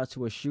tips it out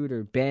to a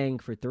shooter, bang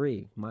for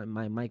 3, my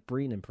Mike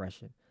Breen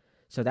impression.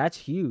 So that's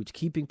huge,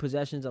 keeping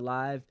possessions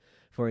alive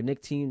for a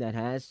Knicks team that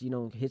has,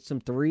 hit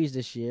some threes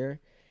this year.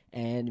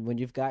 And when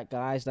you've got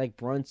guys like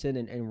Brunson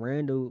and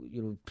Randall,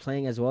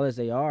 playing as well as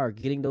they are,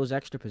 getting those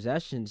extra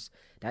possessions,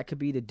 that could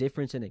be the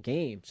difference in a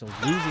game. So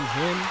losing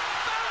him,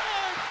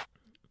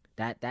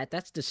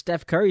 that's the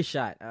Steph Curry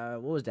shot.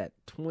 What was that?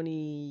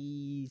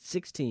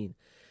 2016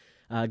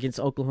 against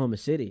Oklahoma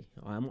City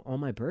on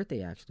my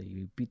birthday. Actually,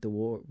 you beat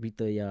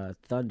the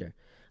Thunder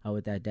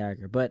with that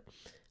dagger. But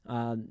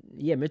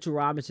Mitchell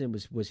Robinson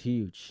was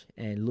huge,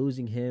 and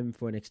losing him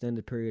for an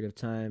extended period of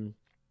time.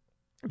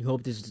 You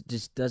hope this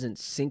just doesn't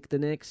sink the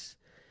Knicks.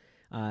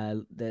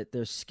 That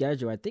their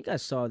schedule, I think I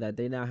saw that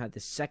they now have the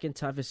second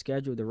toughest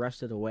schedule the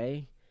rest of the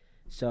way.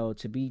 So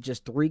to be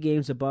just 3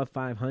 games above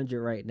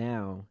 500 right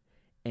now,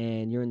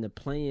 and you're in the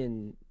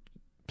playing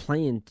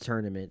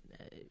tournament,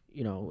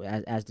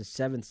 as the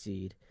 7th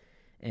seed,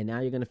 and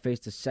now you're going to face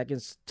the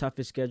second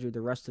toughest schedule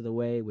the rest of the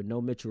way with no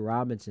Mitchell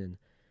Robinson.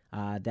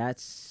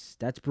 That's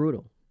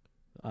brutal.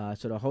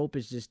 So the hope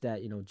is just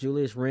that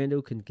Julius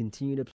Randle can continue to